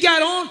 he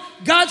got on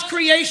God's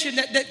creation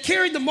that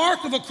carried the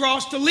mark of a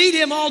cross to lead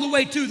him all the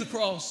way to the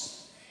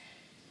cross.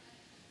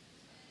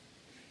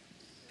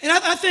 And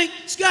I think,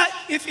 Scott,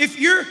 if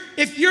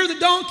you're the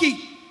donkey,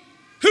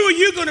 who are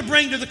you going to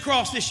bring to the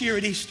cross this year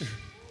at Easter?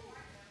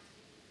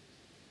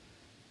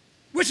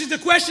 Which is the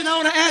question I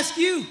want to ask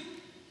you.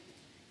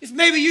 If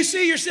maybe you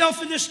see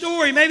yourself in this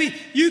story, maybe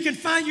you can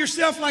find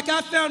yourself like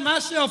I found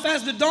myself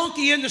as the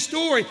donkey in the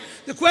story.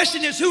 The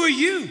question is, who are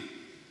you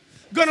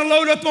going to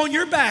load up on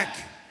your back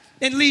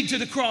and lead to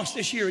the cross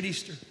this year at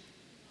Easter?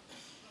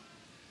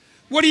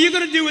 What are you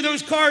going to do with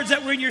those cards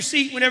that were in your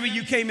seat whenever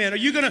you came in? Are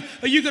you going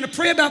to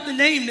pray about the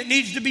name that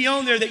needs to be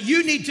on there that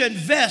you need to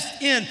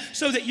invest in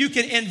so that you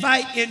can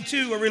invite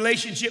into a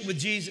relationship with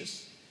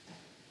Jesus?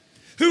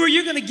 Who are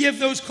you going to give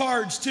those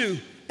cards to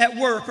at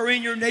work or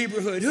in your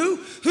neighborhood? Who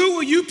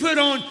will you put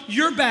on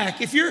your back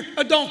if you're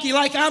a donkey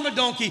like I'm a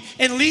donkey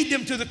and lead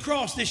them to the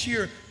cross this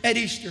year at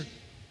Easter?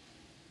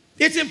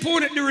 It's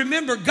important to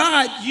remember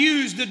God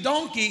used the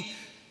donkey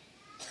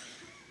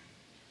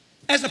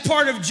as a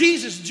part of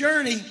Jesus'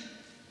 journey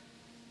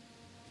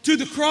to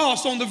the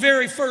cross on the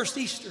very first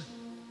Easter.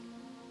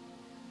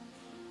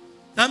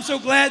 I'm so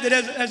glad that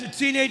as a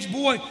teenage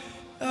boy,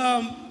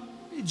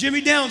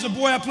 Jimmy Downs, a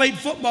boy I played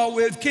football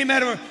with, came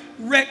out of a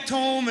wrecked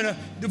home and a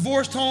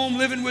divorced home,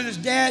 living with his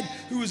dad,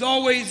 who was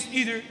always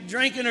either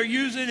drinking or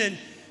using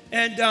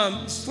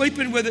and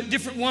sleeping with a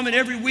different woman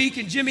every week.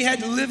 And Jimmy had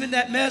to live in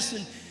that mess.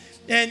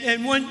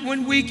 And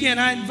one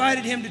weekend, I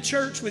invited him to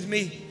church with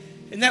me.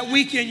 And that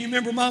weekend, you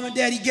remember Mom and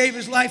Dad, he gave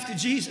his life to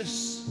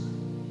Jesus.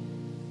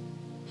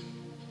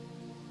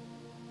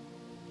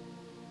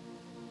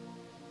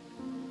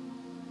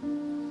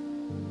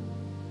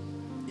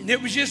 And it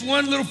was just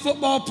one little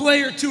football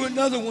player to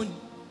another one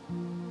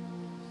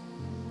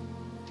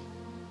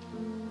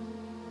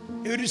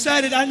who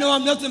decided, I know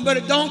I'm nothing but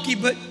a donkey,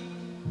 but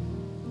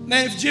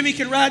man, if Jimmy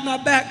can ride my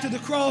back to the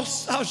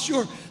cross, I'll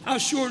sure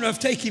enough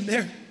take him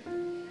there.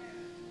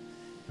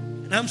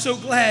 And I'm so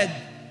glad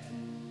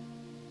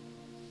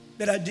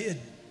that I did.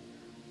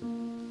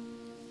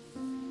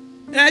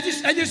 And I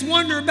just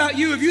wonder about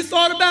you. Have you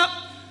thought about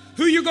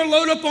who you're going to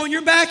load up on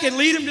your back and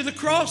lead them to the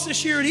cross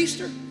this year at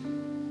Easter?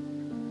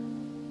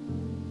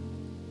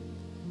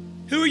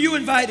 Who are you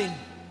inviting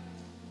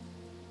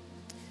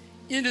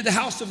into the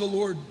house of the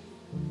Lord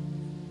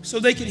so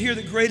they can hear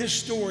the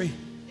greatest story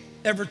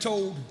ever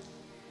told?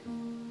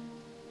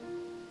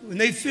 When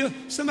they feel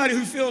somebody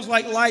who feels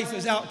like life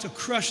is out to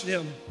crush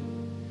them,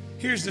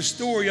 here's the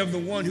story of the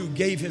one who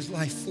gave his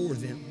life for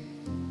them.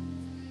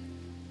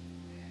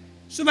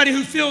 Somebody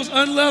who feels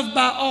unloved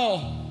by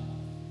all,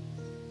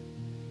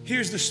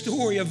 here's the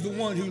story of the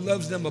one who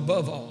loves them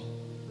above all.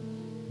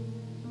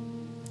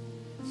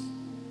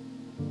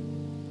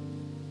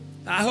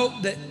 I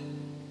hope that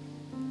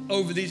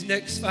over these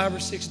next 5 or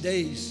 6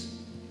 days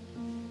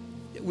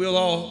that we'll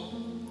all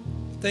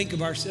think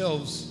of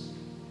ourselves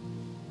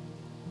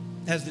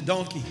as the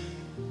donkey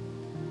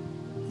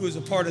who was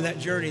a part of that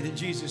journey that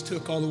Jesus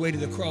took all the way to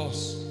the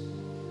cross.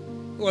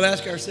 We'll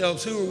ask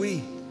ourselves, who are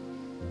we?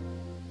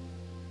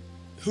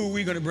 Who are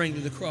we going to bring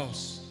to the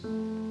cross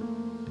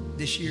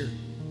this year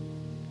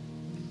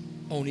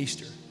on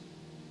Easter?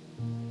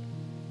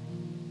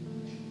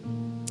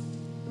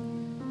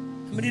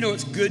 How many know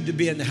it's good to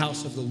be in the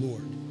house of the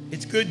Lord?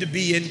 It's good to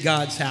be in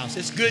God's house.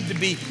 It's good to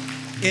be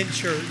in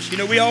church. You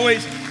know, we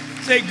always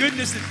say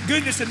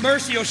goodness and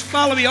mercy will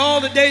follow me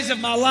all the days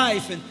of my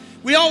life. And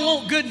we all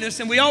want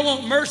goodness and we all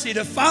want mercy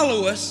to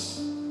follow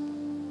us.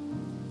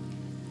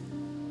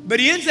 But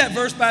he ends that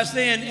verse by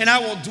saying, and I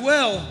will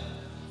dwell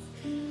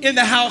in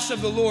the house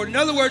of the Lord. In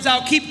other words,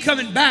 I'll keep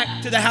coming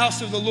back to the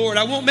house of the Lord.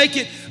 I won't make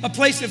it a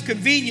place of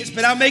convenience,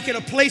 but I'll make it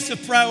a place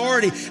of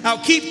priority. I'll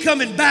keep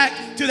coming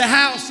back to the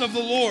house of the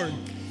Lord.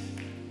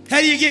 How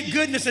do you get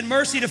goodness and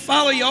mercy to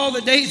follow you all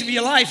the days of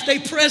your life? Stay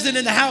present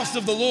in the house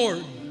of the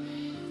Lord.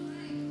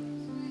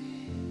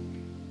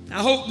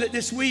 I hope that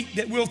this week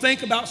that we'll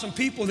think about some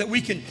people that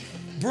we can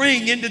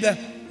bring into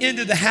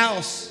the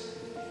house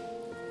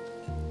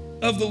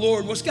of the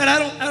Lord. Well, Scott,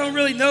 I don't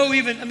really know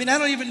I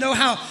don't even know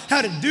how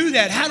to do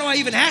that. How do I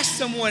even ask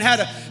someone how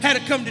to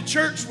come to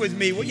church with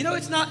me? Well, you know,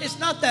 it's not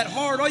that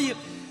hard. All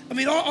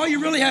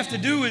you really have to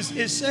do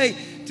is say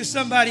to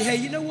somebody, hey,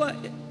 you know what?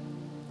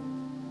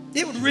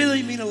 It would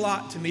really mean a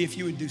lot to me if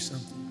you would do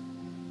something.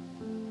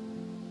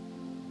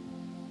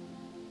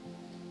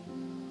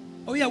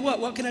 Oh yeah,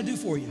 what can I do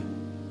for you?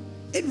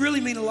 It'd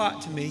really mean a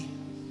lot to me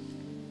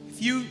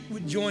if you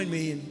would join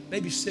me and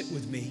maybe sit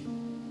with me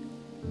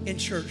in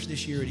church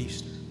this year at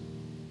Easter.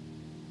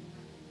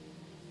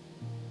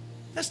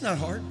 That's not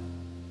hard.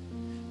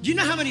 Do you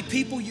know how many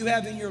people you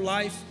have in your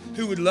life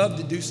who would love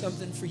to do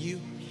something for you?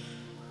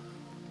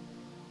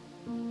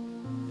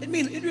 It'd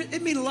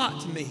mean a lot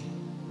to me.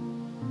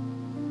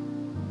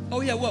 Oh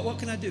yeah, what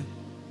can I do?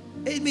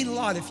 It'd mean a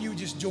lot if you would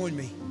just join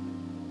me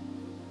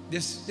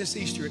this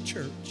Easter at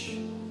church.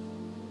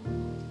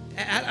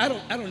 I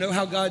don't know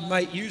how God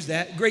might use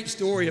that. Great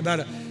story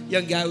about a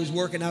young guy who was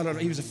working out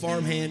he was a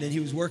farmhand and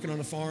he was working on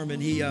a farm,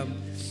 and he had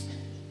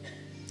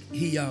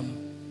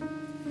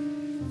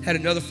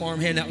another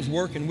farmhand that was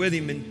working with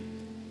him,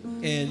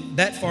 and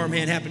that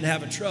farmhand happened to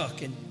have a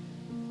truck, and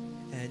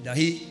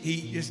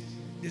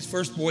his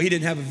first boy, he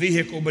didn't have a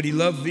vehicle, but he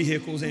loved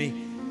vehicles, and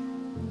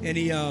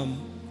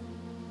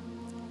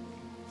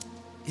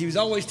he was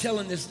always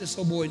telling this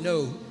little boy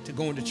no to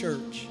going to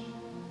church.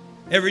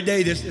 Every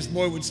day this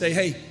boy would say,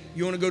 hey,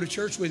 you want to go to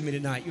church with me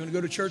tonight? You want to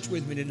go to church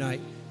with me tonight?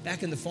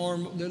 Back in the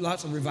farm, there are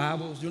lots of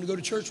revivals. You want to go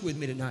to church with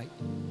me tonight?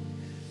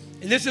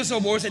 And this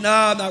little boy said, no,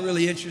 I'm not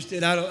really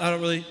interested. I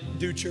don't really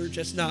do church.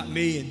 That's not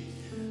me.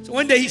 And so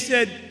one day he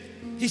said,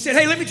 he said,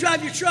 hey, let me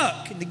drive your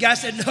truck. And the guy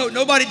said, no,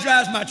 nobody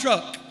drives my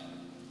truck.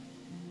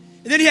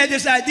 And then he had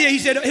this idea. He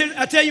said,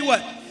 I'll tell you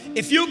what,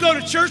 if you'll go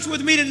to church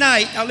with me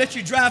tonight, I'll let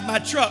you drive my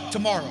truck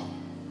tomorrow.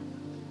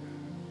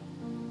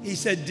 He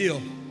said,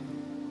 deal.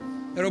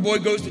 That old boy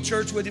goes to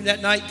church with him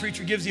that night.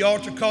 Preacher gives the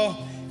altar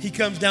call. He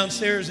comes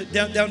downstairs,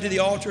 down to the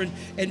altar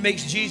and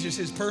makes Jesus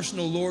his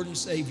personal Lord and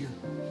Savior.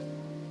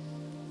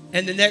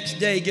 And the next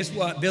day, guess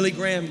what? Billy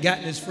Graham got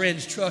in his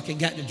friend's truck and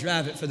got to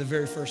drive it for the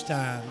very first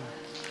time.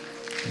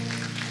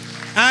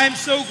 I'm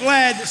so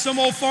glad that some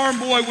old farm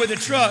boy with a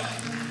truck,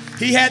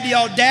 he had the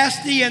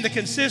audacity and the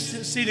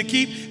consistency to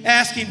keep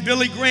asking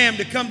Billy Graham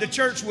to come to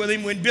church with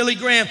him when Billy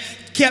Graham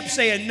kept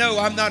saying, no,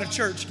 I'm not a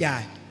church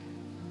guy.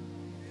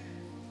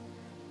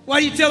 Why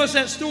do you tell us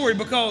that story?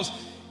 Because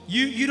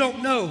you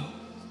don't know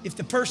if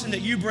the person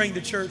that you bring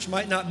to church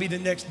might not be the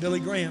next Billy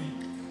Graham.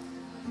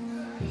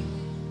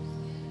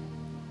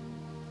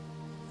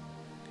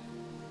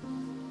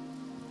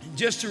 And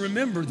just to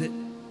remember that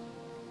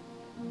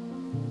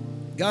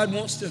God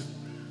wants to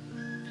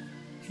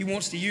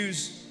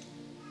use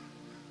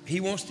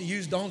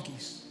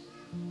donkeys.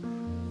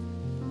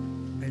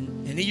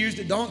 And he used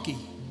a donkey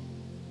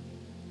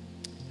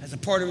as a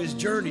part of his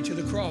journey to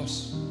the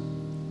cross.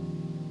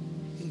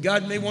 And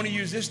God may want to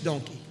use this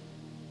donkey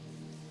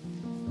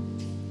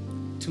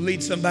to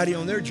lead somebody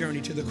on their journey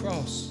to the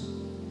cross.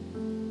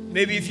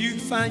 Maybe if you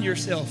find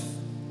yourself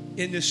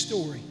in this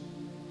story,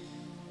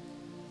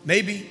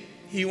 maybe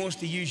he wants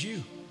to use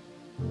you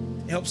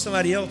to help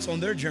somebody else on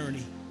their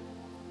journey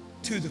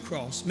to the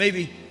cross,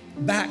 maybe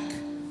back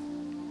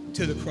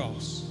to the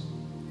cross.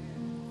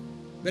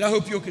 But I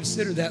hope you'll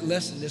consider that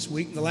lesson this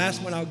week. And the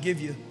last one I'll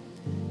give you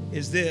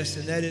is this,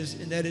 and that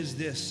is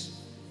this.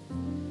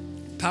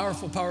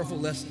 Powerful, powerful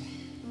lesson.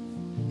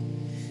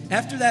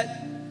 After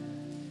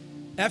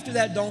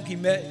that donkey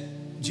met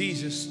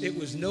Jesus, it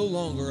was no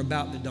longer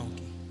about the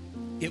donkey.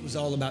 It was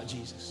all about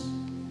Jesus.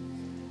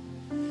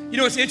 You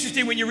know, it's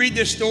interesting when you read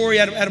this story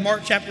out of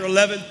Mark chapter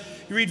 11,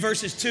 you read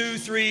verses 2,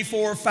 3,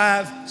 4,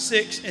 5,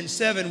 6, and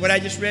 7, what I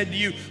just read to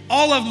you.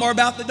 All of them are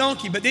about the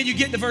donkey. But then you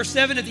get to verse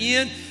 7 at the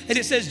end, and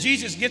it says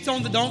Jesus gets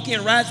on the donkey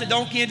and rides the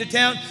donkey into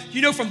town.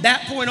 You know, from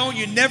that point on,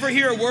 you never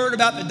hear a word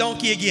about the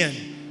donkey again.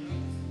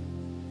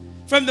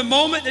 From the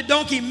moment the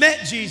donkey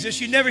met Jesus,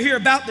 you never hear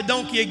about the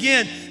donkey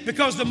again,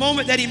 because the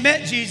moment that he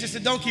met Jesus, the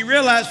donkey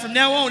realized from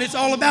now on, it's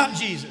all about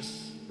Jesus.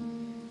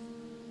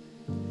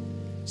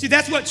 See,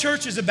 that's what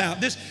church is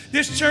about. This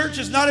church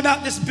is not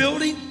about this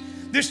building.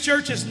 This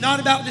church is not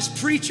about this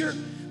preacher.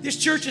 This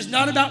church is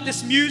not about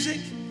this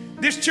music.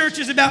 This church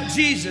is about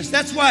Jesus.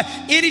 That's why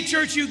any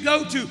church you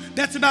go to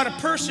that's about a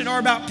person or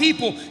about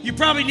people, you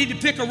probably need to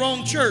pick a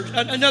wrong church,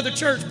 another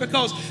church,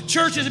 because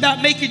church is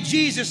about making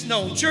Jesus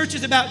known. Church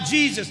is about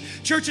Jesus.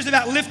 Church is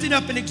about lifting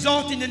up and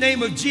exalting the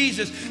name of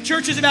Jesus.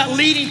 Church is about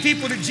leading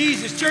people to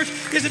Jesus. Church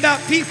is about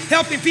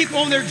helping people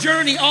on their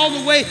journey all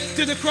the way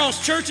to the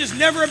cross. Church is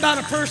never about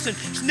a person.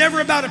 It's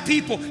never about a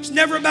people. It's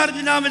never about a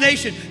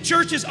denomination.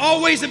 Church is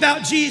always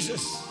about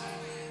Jesus.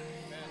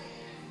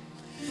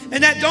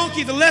 And that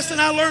donkey, the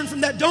lesson I learned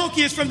from that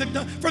donkey is from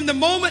the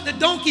moment the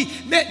donkey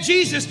met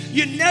Jesus,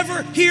 you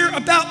never hear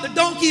about the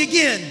donkey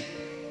again.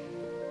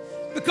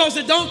 Because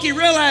the donkey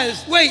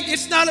realized, wait,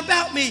 it's not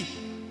about me.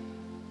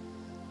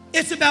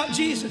 It's about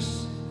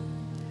Jesus.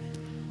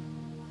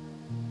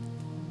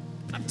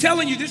 I'm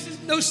telling you, this is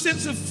no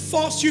sense of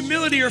false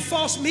humility or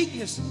false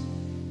meekness.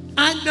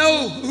 I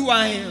know who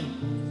I am.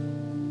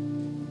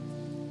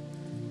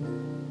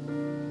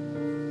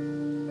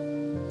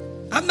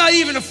 I'm not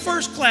even a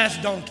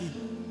first-class donkey.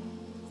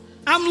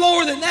 I'm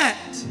lower than that.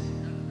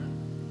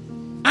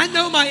 I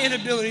know my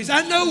inabilities.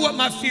 I know what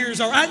my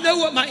fears are. I know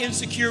what my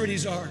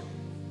insecurities are.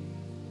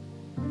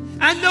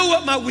 I know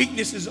what my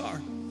weaknesses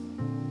are.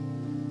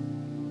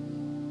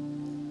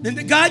 And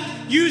that God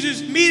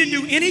uses me to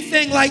do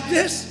anything like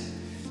this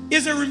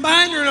is a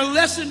reminder and a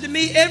lesson to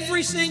me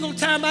every single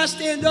time I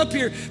stand up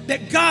here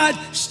that God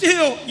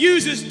still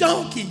uses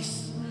donkeys.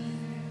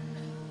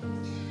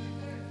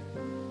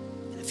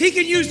 If he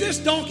can use this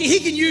donkey, he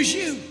can use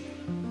you.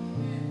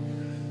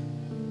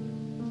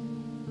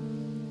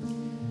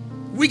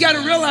 We got to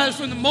realize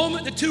from the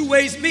moment the two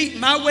ways meet,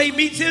 my way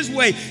meets his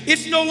way,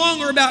 it's no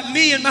longer about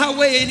me and my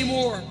way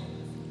anymore.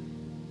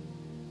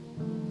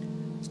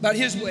 It's about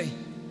his way.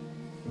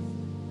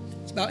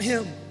 It's about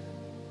him.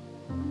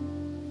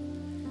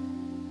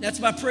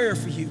 That's my prayer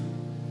for you.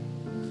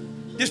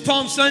 This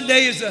Palm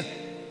Sunday is a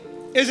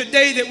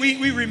day that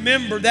we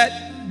remember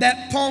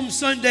that Palm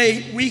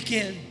Sunday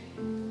weekend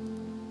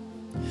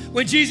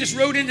when Jesus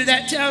rode into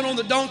that town on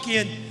the donkey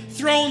and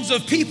thrones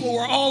of people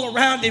were all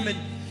around him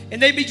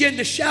and they began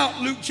to shout.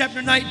 Luke chapter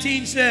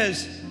 19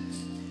 says,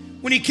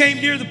 when he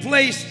came near the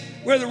place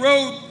where the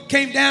road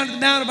came down to the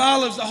Mount of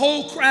Olives, the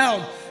whole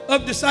crowd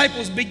of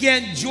disciples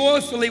began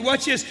joyfully,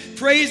 watch this,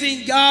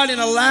 praising God in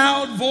a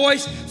loud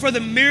voice for the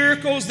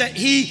miracles that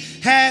he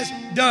has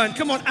done.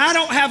 Come on, I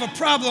don't have a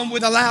problem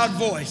with a loud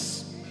voice.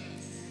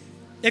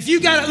 If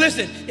you got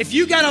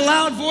a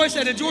loud voice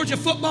at a Georgia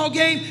football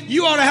game,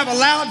 you ought to have a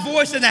loud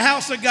voice in the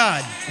house of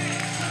God.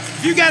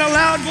 If you got a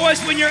loud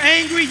voice when you're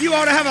angry, you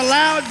ought to have a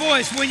loud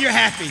voice when you're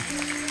happy.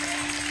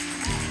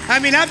 I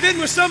mean, I've been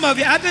with some of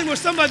you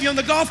on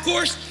the golf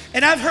course,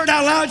 and I've heard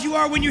how loud you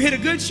are when you hit a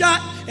good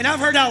shot, and I've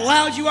heard how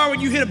loud you are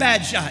when you hit a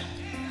bad shot.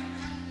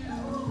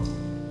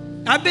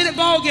 I've been at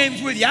ball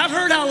games with you. I've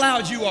heard how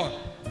loud you are.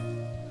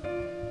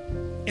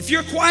 If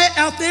you're quiet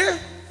out there,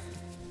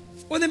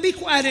 well, then be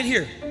quiet in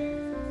here.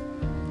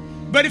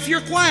 But if you're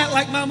quiet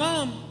like my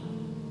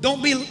mom,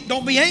 don't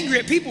be angry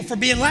at people for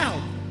being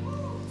loud.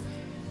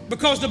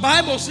 Because the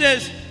Bible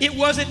says it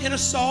wasn't in a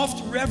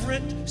soft,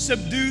 reverent,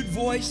 subdued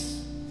voice,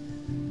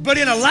 but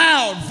in a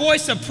loud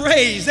voice of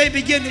praise. They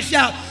begin to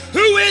shout,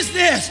 "Who is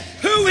this?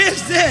 Who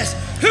is this?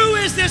 Who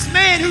is this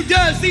man who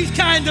does these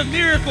kinds of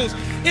miracles?"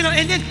 You know,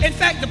 and then, in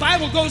fact, the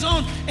Bible goes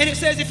on and it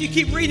says, if you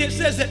keep reading, it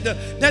says that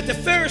the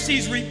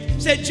Pharisees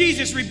said,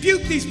 "Jesus,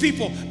 rebuke these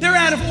people. They're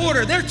out of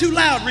order. They're too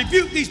loud.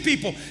 Rebuke these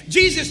people."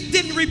 Jesus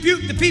didn't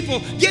rebuke the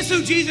people. Guess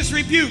who Jesus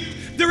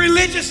rebuked? The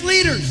religious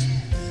leaders.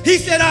 He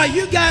said,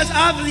 "You guys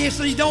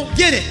obviously don't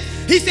get it."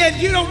 He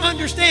said, "You don't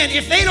understand.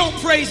 If they don't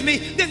praise me,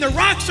 then the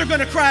rocks are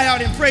going to cry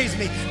out and praise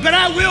me. But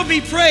I will be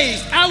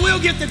praised. I will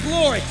get the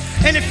glory.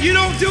 And if you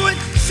don't do it,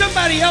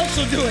 somebody else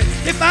will do it.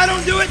 If I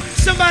don't do it,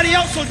 somebody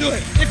else will do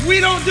it. If we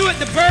don't do it,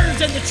 the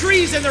birds and the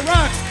trees and the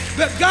rocks.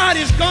 But God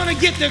is going to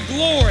get the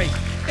glory."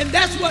 And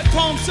that's what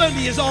Palm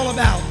Sunday is all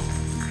about.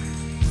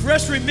 For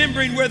us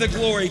remembering where the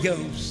glory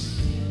goes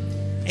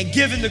and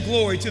giving the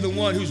glory to the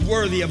one who's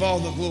worthy of all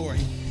the glory.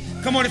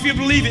 Come on, if you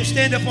believe it,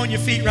 stand up on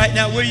your feet right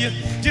now, will you?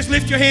 Just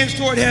lift your hands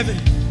toward heaven.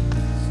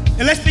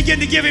 And let's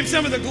begin to give him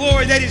some of the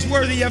glory that he's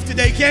worthy of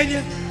today, can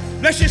you?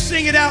 Let's just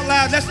sing it out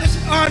loud. Let's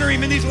honor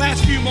him in these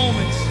last few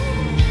moments.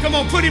 Come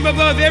on, put him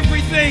above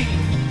everything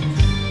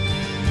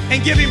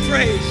and give him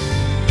praise.